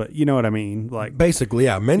kids, but you know what I mean? Like basically,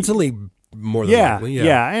 yeah, mentally more than likely.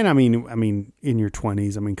 Yeah. And I mean, in your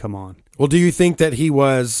 20s, I mean, come on. Well, do you think that he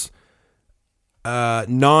was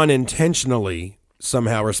non-intentionally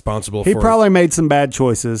somehow responsible He for probably made some bad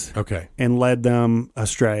choices. Okay. And led them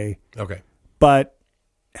astray. Okay. But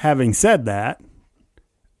having said that,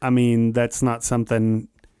 I mean, that's not something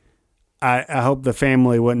I hope the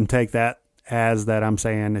family wouldn't take that as that I'm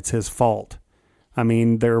saying it's his fault. I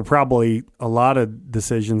mean, there were probably a lot of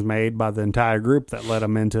decisions made by the entire group that led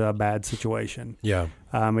him into a bad situation. Yeah.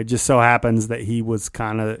 It just so happens that he was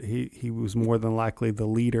he was more than likely the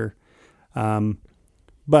leader.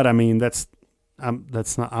 But I mean,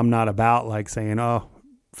 I'm not about like saying, oh,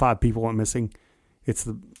 5 people went missing. It's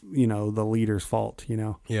the leader's fault, you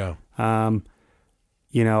know? Yeah.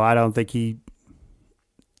 You know, I don't think he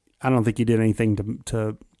did anything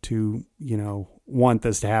to want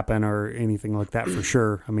this to happen or anything like that for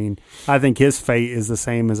sure. I mean, I think his fate is the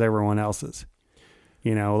same as everyone else's,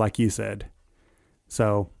 you know, like you said.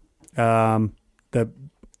 So, the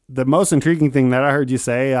most intriguing thing that I heard you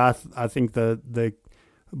say, I think the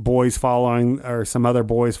boys following or some other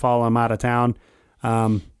boys follow him out of town.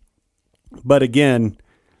 But again,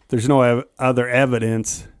 there's no other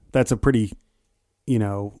evidence. That's a pretty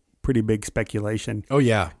big speculation. Oh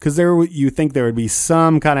yeah. Because you think there would be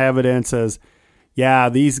some kind of evidence as, yeah,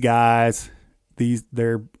 these guys,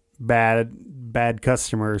 they're bad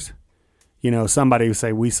customers. You know, somebody would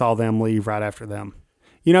say we saw them leave right after them.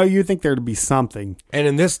 You know, you think there'd be something. And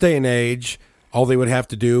in this day and age, all they would have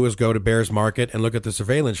to do is go to Bears Market and look at the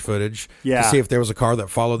surveillance footage to see if there was a car that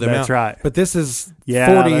followed them out. That's right. But this is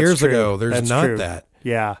 40 years ago. There's not that.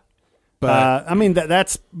 Yeah. But I mean,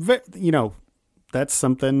 that's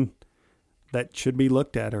something that should be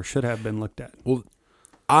looked at or should have been looked at. Well,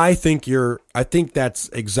 I think that's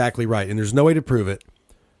exactly right. And there's no way to prove it.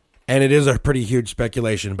 And it is a pretty huge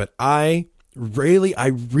speculation, but I really,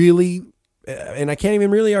 and I can't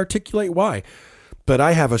even really articulate why, but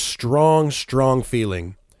I have a strong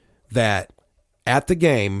feeling that at the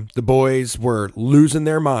game, the boys were losing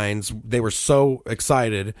their minds. They were so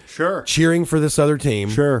excited. Sure. Cheering for this other team.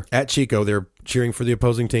 Sure. At Chico, they're cheering for the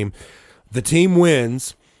opposing team. The team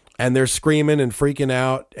wins, and they're screaming and freaking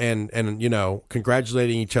out and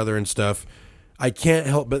congratulating each other and stuff. I can't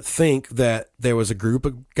help but think that there was a group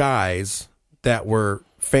of guys that were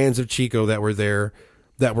fans of Chico that were there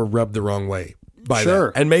that were rubbed the wrong way by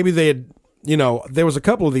that. And maybe they had, there was a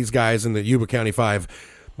couple of these guys in the Yuba County 5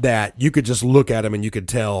 that you could just look at them and you could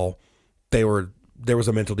tell there was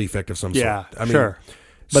a mental defect of some sort. Yeah, sure.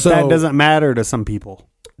 But that doesn't matter to some people.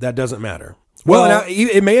 That doesn't matter. Well,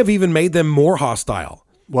 it may have even made them more hostile.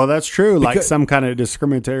 Well, that's true. Like some kind of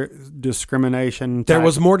discrimination. There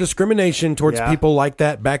was more discrimination towards people like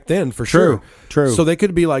that back then, for sure. True. So they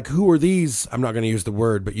could be like, "Who are these?" I'm not going to use the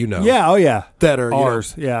word, but Yeah. Oh, yeah. That are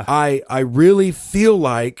ours. Yeah. I really feel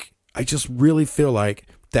like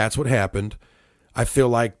that's what happened. I feel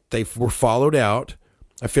like they were followed out.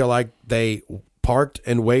 I feel like they parked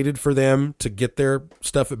and waited for them to get their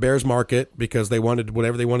stuff at Bears Market because they wanted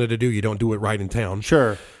whatever they wanted to do. You don't do it right in town.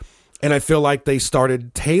 Sure. And I feel like they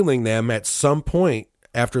started tailing them at some point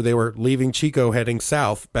after they were leaving Chico heading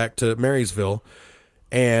south back to Marysville.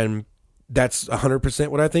 And that's 100%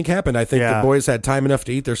 what I think happened. I think the boys had time enough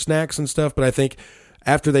to eat their snacks and stuff. But I think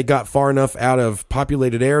after they got far enough out of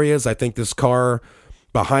populated areas, I think this car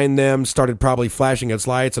behind them started probably flashing its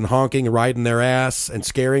lights and honking and riding their ass and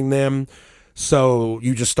scaring them. So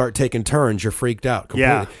you just start taking turns. You're freaked out completely.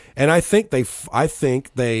 Yeah. And I think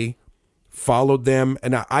they followed them,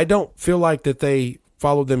 and I don't feel like that they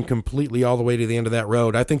followed them completely all the way to the end of that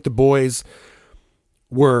road. I think the boys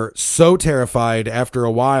were so terrified after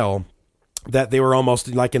a while that they were almost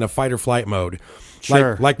like in a fight or flight mode.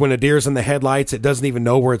 Sure. Like when a deer's in the headlights, it doesn't even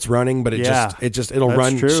know where it's running, but it'll That's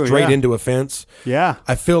run straight into a fence. Yeah.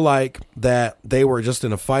 I feel like that they were just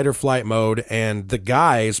in a fight or flight mode, and the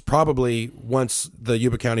guys probably, once the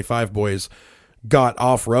Yuba County 5 boys got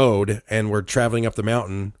off road and were traveling up the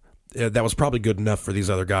mountain, that was probably good enough for these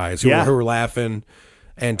other guys who were laughing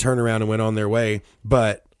and turned around and went on their way.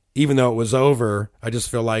 But even though it was over, I just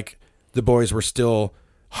feel like the boys were still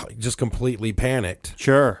just completely panicked.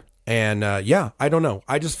 Sure. And I don't know.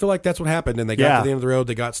 I just feel like that's what happened. And they got to the end of the road.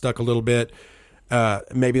 They got stuck a little bit.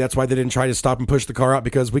 Maybe that's why they didn't try to stop and push the car out,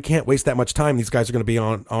 because we can't waste that much time. These guys are going to be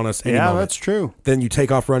on us any Yeah, moment. that's true. Then you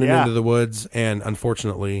take off running Yeah. into the woods, and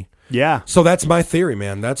unfortunately, Yeah. so that's my theory,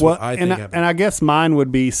 man. That's what I think happened. And I guess mine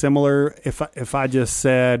would be similar if I just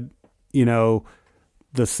said,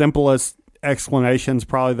 the simplest explanation's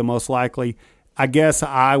probably the most likely. I guess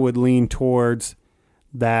I would lean towards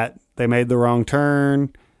that they made the wrong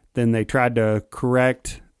turn, then they tried to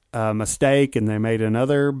correct a mistake, and they made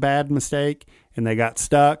another bad mistake, and they got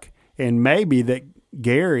stuck. And maybe that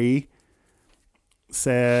Gary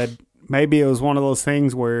said, maybe it was one of those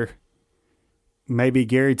things where maybe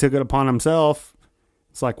Gary took it upon himself.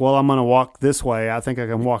 It's like, well, I'm going to walk this way. I think I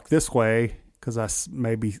can walk this way because I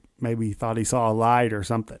maybe thought he saw a light or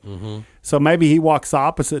something. Mm-hmm. So maybe he walks the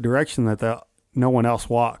opposite direction that no one else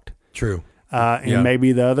walked. True. And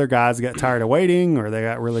maybe the other guys got tired of waiting, or they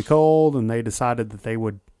got really cold, and they decided that they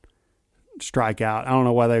would strike out. I don't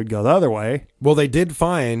know why they would go the other way. Well, they did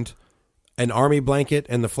find an army blanket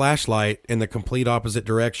and the flashlight in the complete opposite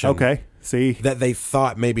direction. Okay. See? That they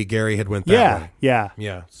thought maybe Gary had went that way. Yeah.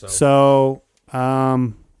 Yeah. So,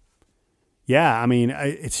 yeah, I mean,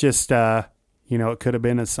 it's just, it could have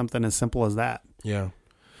been something as simple as that. Yeah.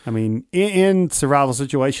 I mean, in survival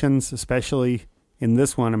situations, especially in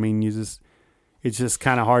this one, I mean, it's just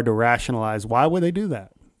kind of hard to rationalize. Why would they do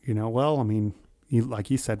that? Well, I mean, like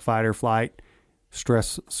you said, fight or flight,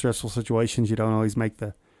 stressful situations, you don't always make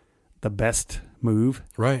the best move.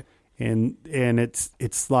 Right. And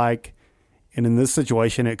it's like, and in this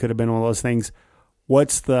situation, it could have been one of those things.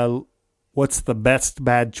 What's the best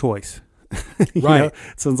bad choice? Right. It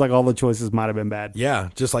sounds like all the choices might have been bad. Yeah.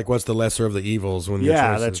 Just like what's the lesser of the evils when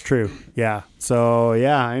Yeah, that's true. Yeah. So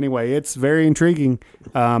yeah, anyway, it's very intriguing.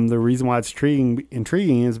 The reason why it's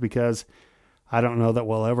intriguing is because I don't know that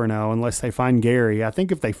we'll ever know unless they find Gary. I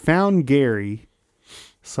think if they found Gary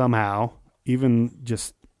somehow, even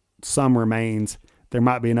just some remains, there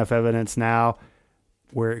might be enough evidence now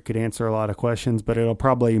where it could answer a lot of questions, but it'll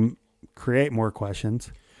probably create more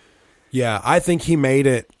questions. Yeah. I think he made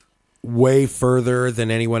it way further than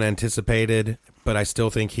anyone anticipated, but I still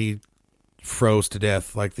think he froze to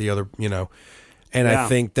death like the other, and Yeah. I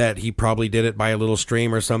think that he probably did it by a little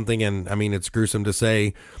stream or something. And I mean, it's gruesome to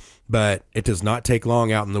say, but it does not take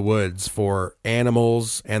long out in the woods for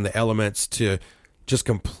animals and the elements to just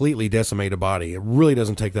completely decimate a body. It really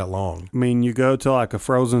doesn't take that long. I mean, you go to like a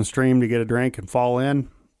frozen stream to get a drink and fall in.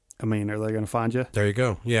 I mean, are they going to find you? There you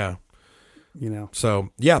go. Yeah. You know. So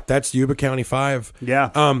yeah, that's Yuba County 5.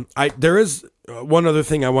 Yeah. There is one other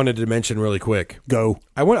thing I wanted to mention really quick. Go.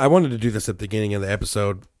 I wanted to do this at the beginning of the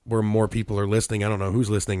episode where more people are listening. I don't know who's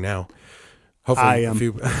listening now. Hopefully, I am.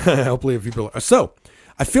 Hopefully, a few people. So,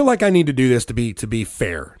 I feel like I need to do this to be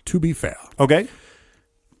fair. To be fair, Okay.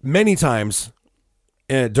 many times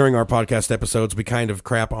during our podcast episodes, we kind of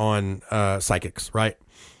crap on psychics, right?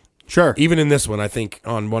 Sure. Even in this one, I think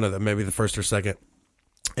on one of them, maybe the first or second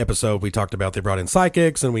episode, we talked about they brought in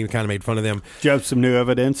psychics and we kind of made fun of them. Do you have some new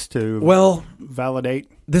evidence to Well, validate?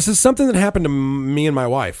 this is something that happened to me and my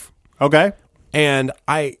wife. Okay. And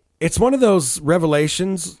it's one of those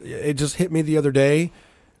revelations. It just hit me the other day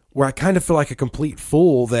where I kind of feel like a complete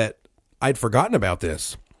fool that I'd forgotten about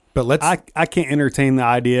this. But I can't entertain the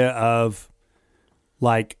idea of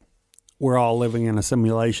like we're all living in a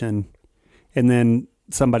simulation and then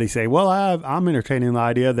somebody say, well, I'm entertaining the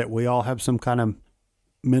idea that we all have some kind of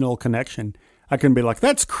mental connection. I can be like,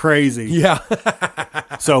 that's crazy. yeah.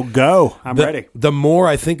 So go. I'm ready. The more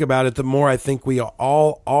I think about it, the more I think we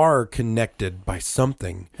all are connected by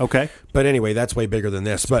something. Okay. But anyway, that's way bigger than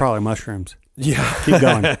this. But Probably mushrooms. yeah. Keep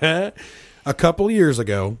going. A couple of years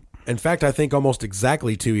ago, in fact, I think almost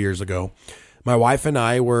exactly 2 years ago, my wife and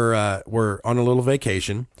I were on a little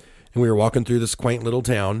vacation, and we were walking through this quaint little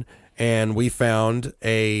town, and we found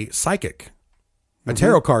a psychic, a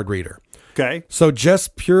tarot card reader. Okay. So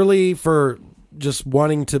just purely for just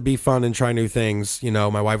wanting to be fun and try new things,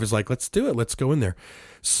 my wife was like, let's do it. Let's go in there.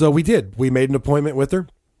 So we did. We made an appointment with her.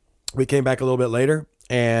 We came back a little bit later,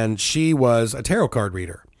 and she was a tarot card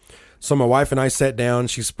reader. So my wife and I sat down.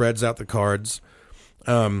 She spreads out the cards.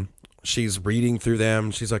 She's reading through them.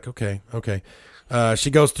 She's like, okay. She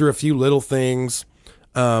goes through a few little things,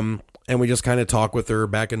 and we just kind of talk with her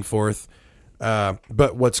back and forth.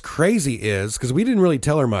 But what's crazy is, because we didn't really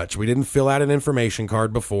tell her much. We didn't fill out an information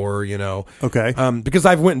card before, Okay. because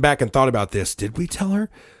I've went back and thought about this. Did we tell her?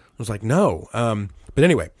 I was like, no. But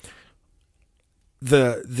anyway,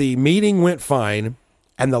 the meeting went fine.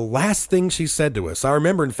 And the last thing she said to us, I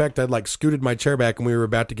remember, in fact, I'd like scooted my chair back and we were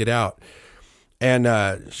about to get out.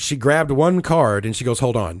 And she grabbed one card and she goes,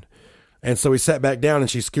 hold on. And so we sat back down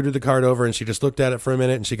and she scooted the card over and she just looked at it for a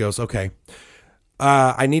minute and she goes, okay,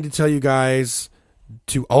 I need to tell you guys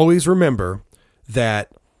to always remember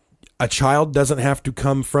that a child doesn't have to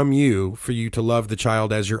come from you for you to love the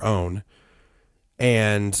child as your own.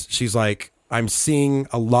 And she's like, I'm seeing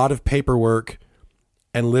a lot of paperwork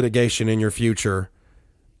and litigation in your future.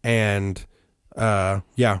 And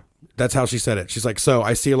yeah, that's how she said it. She's like, so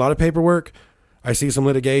I see a lot of paperwork. I see some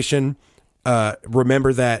litigation.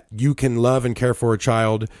 Remember that you can love and care for a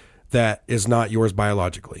child that is not yours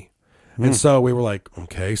biologically. And so we were like,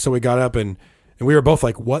 okay. So we got up and we were both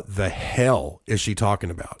like, what the hell is she talking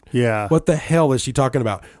about? Yeah. What the hell is she talking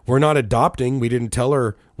about? We're not adopting. We didn't tell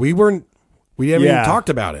her. We haven't even talked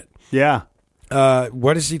about it. Yeah.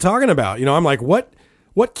 What is she talking about? You know, I'm like, what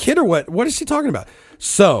kid or what is she talking about?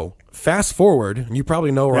 So fast forward, and you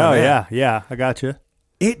probably know where I'm at. Yeah. I got you.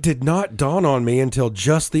 It did not dawn on me until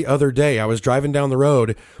just the other day. I was driving down the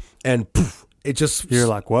road and poof, it just... You're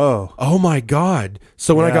like, whoa. Oh my God.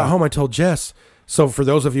 So when I got home, I told Jess. So for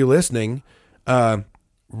those of you listening,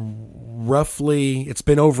 roughly, it's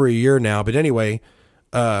been over a year now. But anyway,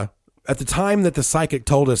 at the time that the psychic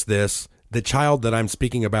told us this, the child that I'm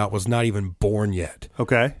speaking about was not even born yet.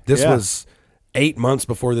 Okay. This was 8 months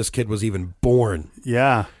before this kid was even born.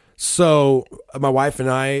 Yeah. So my wife and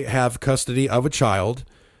I have custody of a child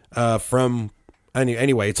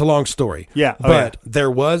anyway, it's a long story. Yeah. But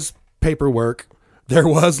there was paperwork. There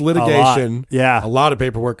was litigation. A lot of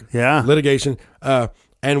paperwork. Yeah. Litigation.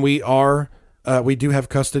 And we do have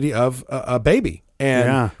custody of a baby.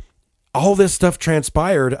 And all this stuff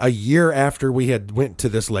transpired a year after we had went to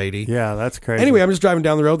this lady. Yeah, that's crazy. Anyway, I'm just driving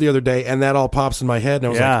down the road the other day and that all pops in my head and I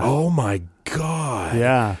was like, oh my God.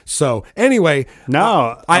 Yeah. So anyway,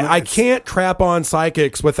 no, I can't crap on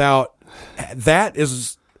psychics without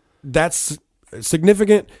that's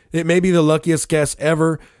significant. It may be the luckiest guess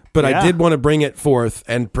ever, but I did want to bring it forth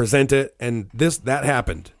and present it. And that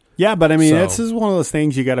happened. Yeah. But I mean, this is one of those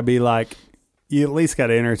things you got to be like, you at least got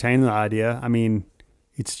to entertain the idea. I mean,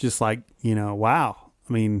 it's just like, you know, wow.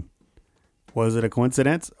 I mean, was it a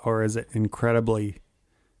coincidence or is it incredibly,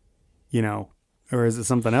 you know, or is it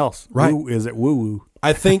something else? Right. Is it woo-woo?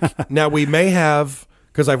 I think now we may have,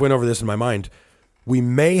 because I went over this in my mind, we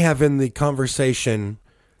may have in the conversation,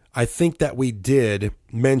 I think that we did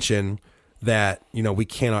mention that, you know, we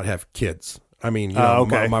cannot have kids. I mean, you know,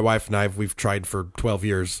 my wife and I, we've tried for 12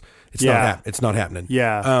 years. It's not happening.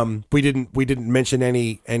 Yeah. We didn't mention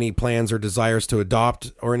any plans or desires to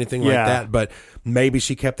adopt or anything like that, but maybe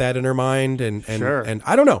she kept that in her mind and Sure. and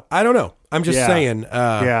I don't know. I'm just saying,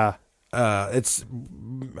 it's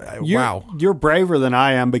wow. You're braver than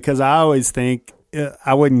I am because I always think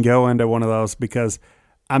I wouldn't go into one of those because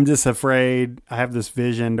I'm just afraid. I have this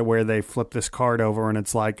vision to where they flip this card over and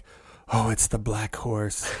it's like, oh, it's the black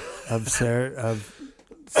horse of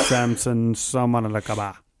Samson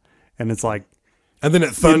Somanalakaba. And it's like, and then it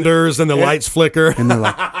thunders and the lights flicker and they're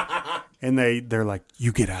like, they're like,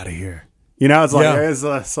 you get out of here. You know, it's like,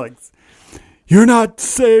 it's like, you're not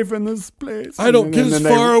safe in this place. I don't get as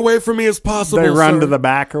far away from me as possible. They run to the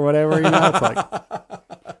back or whatever. You know, it's like,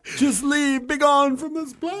 just leave, be gone from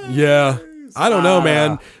this place. Yeah. I don't know,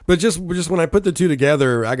 man. But just when I put the two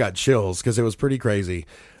together, I got chills because it was pretty crazy.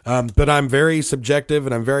 But I'm very subjective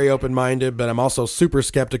and I'm very open-minded, but I'm also super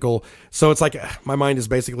skeptical. So it's like my mind is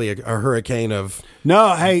basically a hurricane of...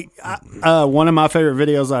 No, hey, one of my favorite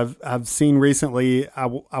videos I've seen recently,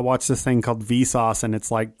 I watched this thing called Vsauce, and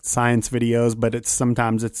it's like science videos, but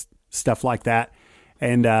sometimes it's stuff like that.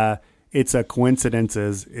 And it's a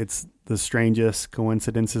coincidences. It's the strangest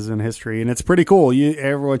coincidences in history. And it's pretty cool.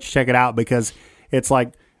 Everyone should check it out because it's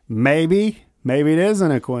like maybe it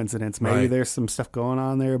isn't a coincidence. Maybe there's some stuff going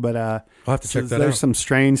on there, but I'll have to check that out. There's some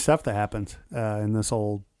strange stuff that happens in this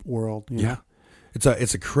old world. You know?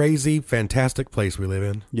 It's a crazy, fantastic place we live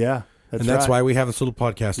in. Yeah, that's why we have this little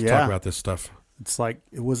podcast to talk about this stuff. It's like,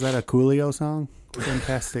 was that a Coolio song?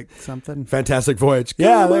 Fantastic something? Fantastic Voyage.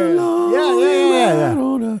 Yeah.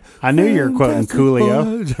 I knew you were quoting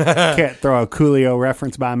Coolio. Can't throw a Coolio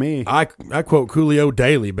reference by me. I quote Coolio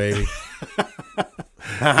daily, baby.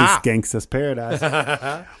 This Gangsta's Paradise.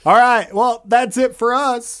 All right. Well, that's it for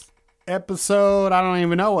us. Episode, I don't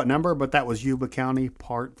even know what number, but that was Yuba County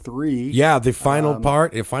Part 3. Yeah, the final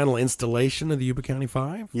part, a final installation of the Yuba County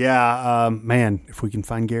 5. Yeah, man, if we can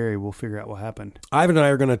find Gary, we'll figure out what happened. Ivan and I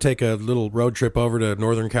are going to take a little road trip over to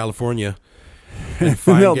Northern California. And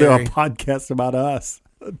find they'll Gary. do a podcast about us.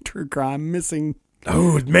 A true crime missing.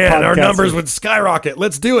 Oh, man, our numbers would skyrocket.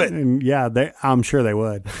 Let's do it. And yeah, I'm sure they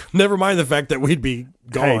would. Never mind the fact that we'd be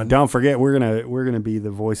gone. Hey, don't forget, we're gonna be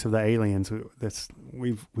the voice of the aliens.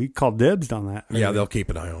 We called dibs on that. Yeah, they'll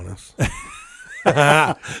keep an eye on us.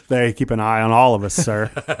 They keep an eye on all of us,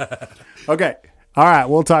 sir. Okay. All right,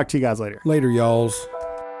 we'll talk to you guys later. Later, y'alls.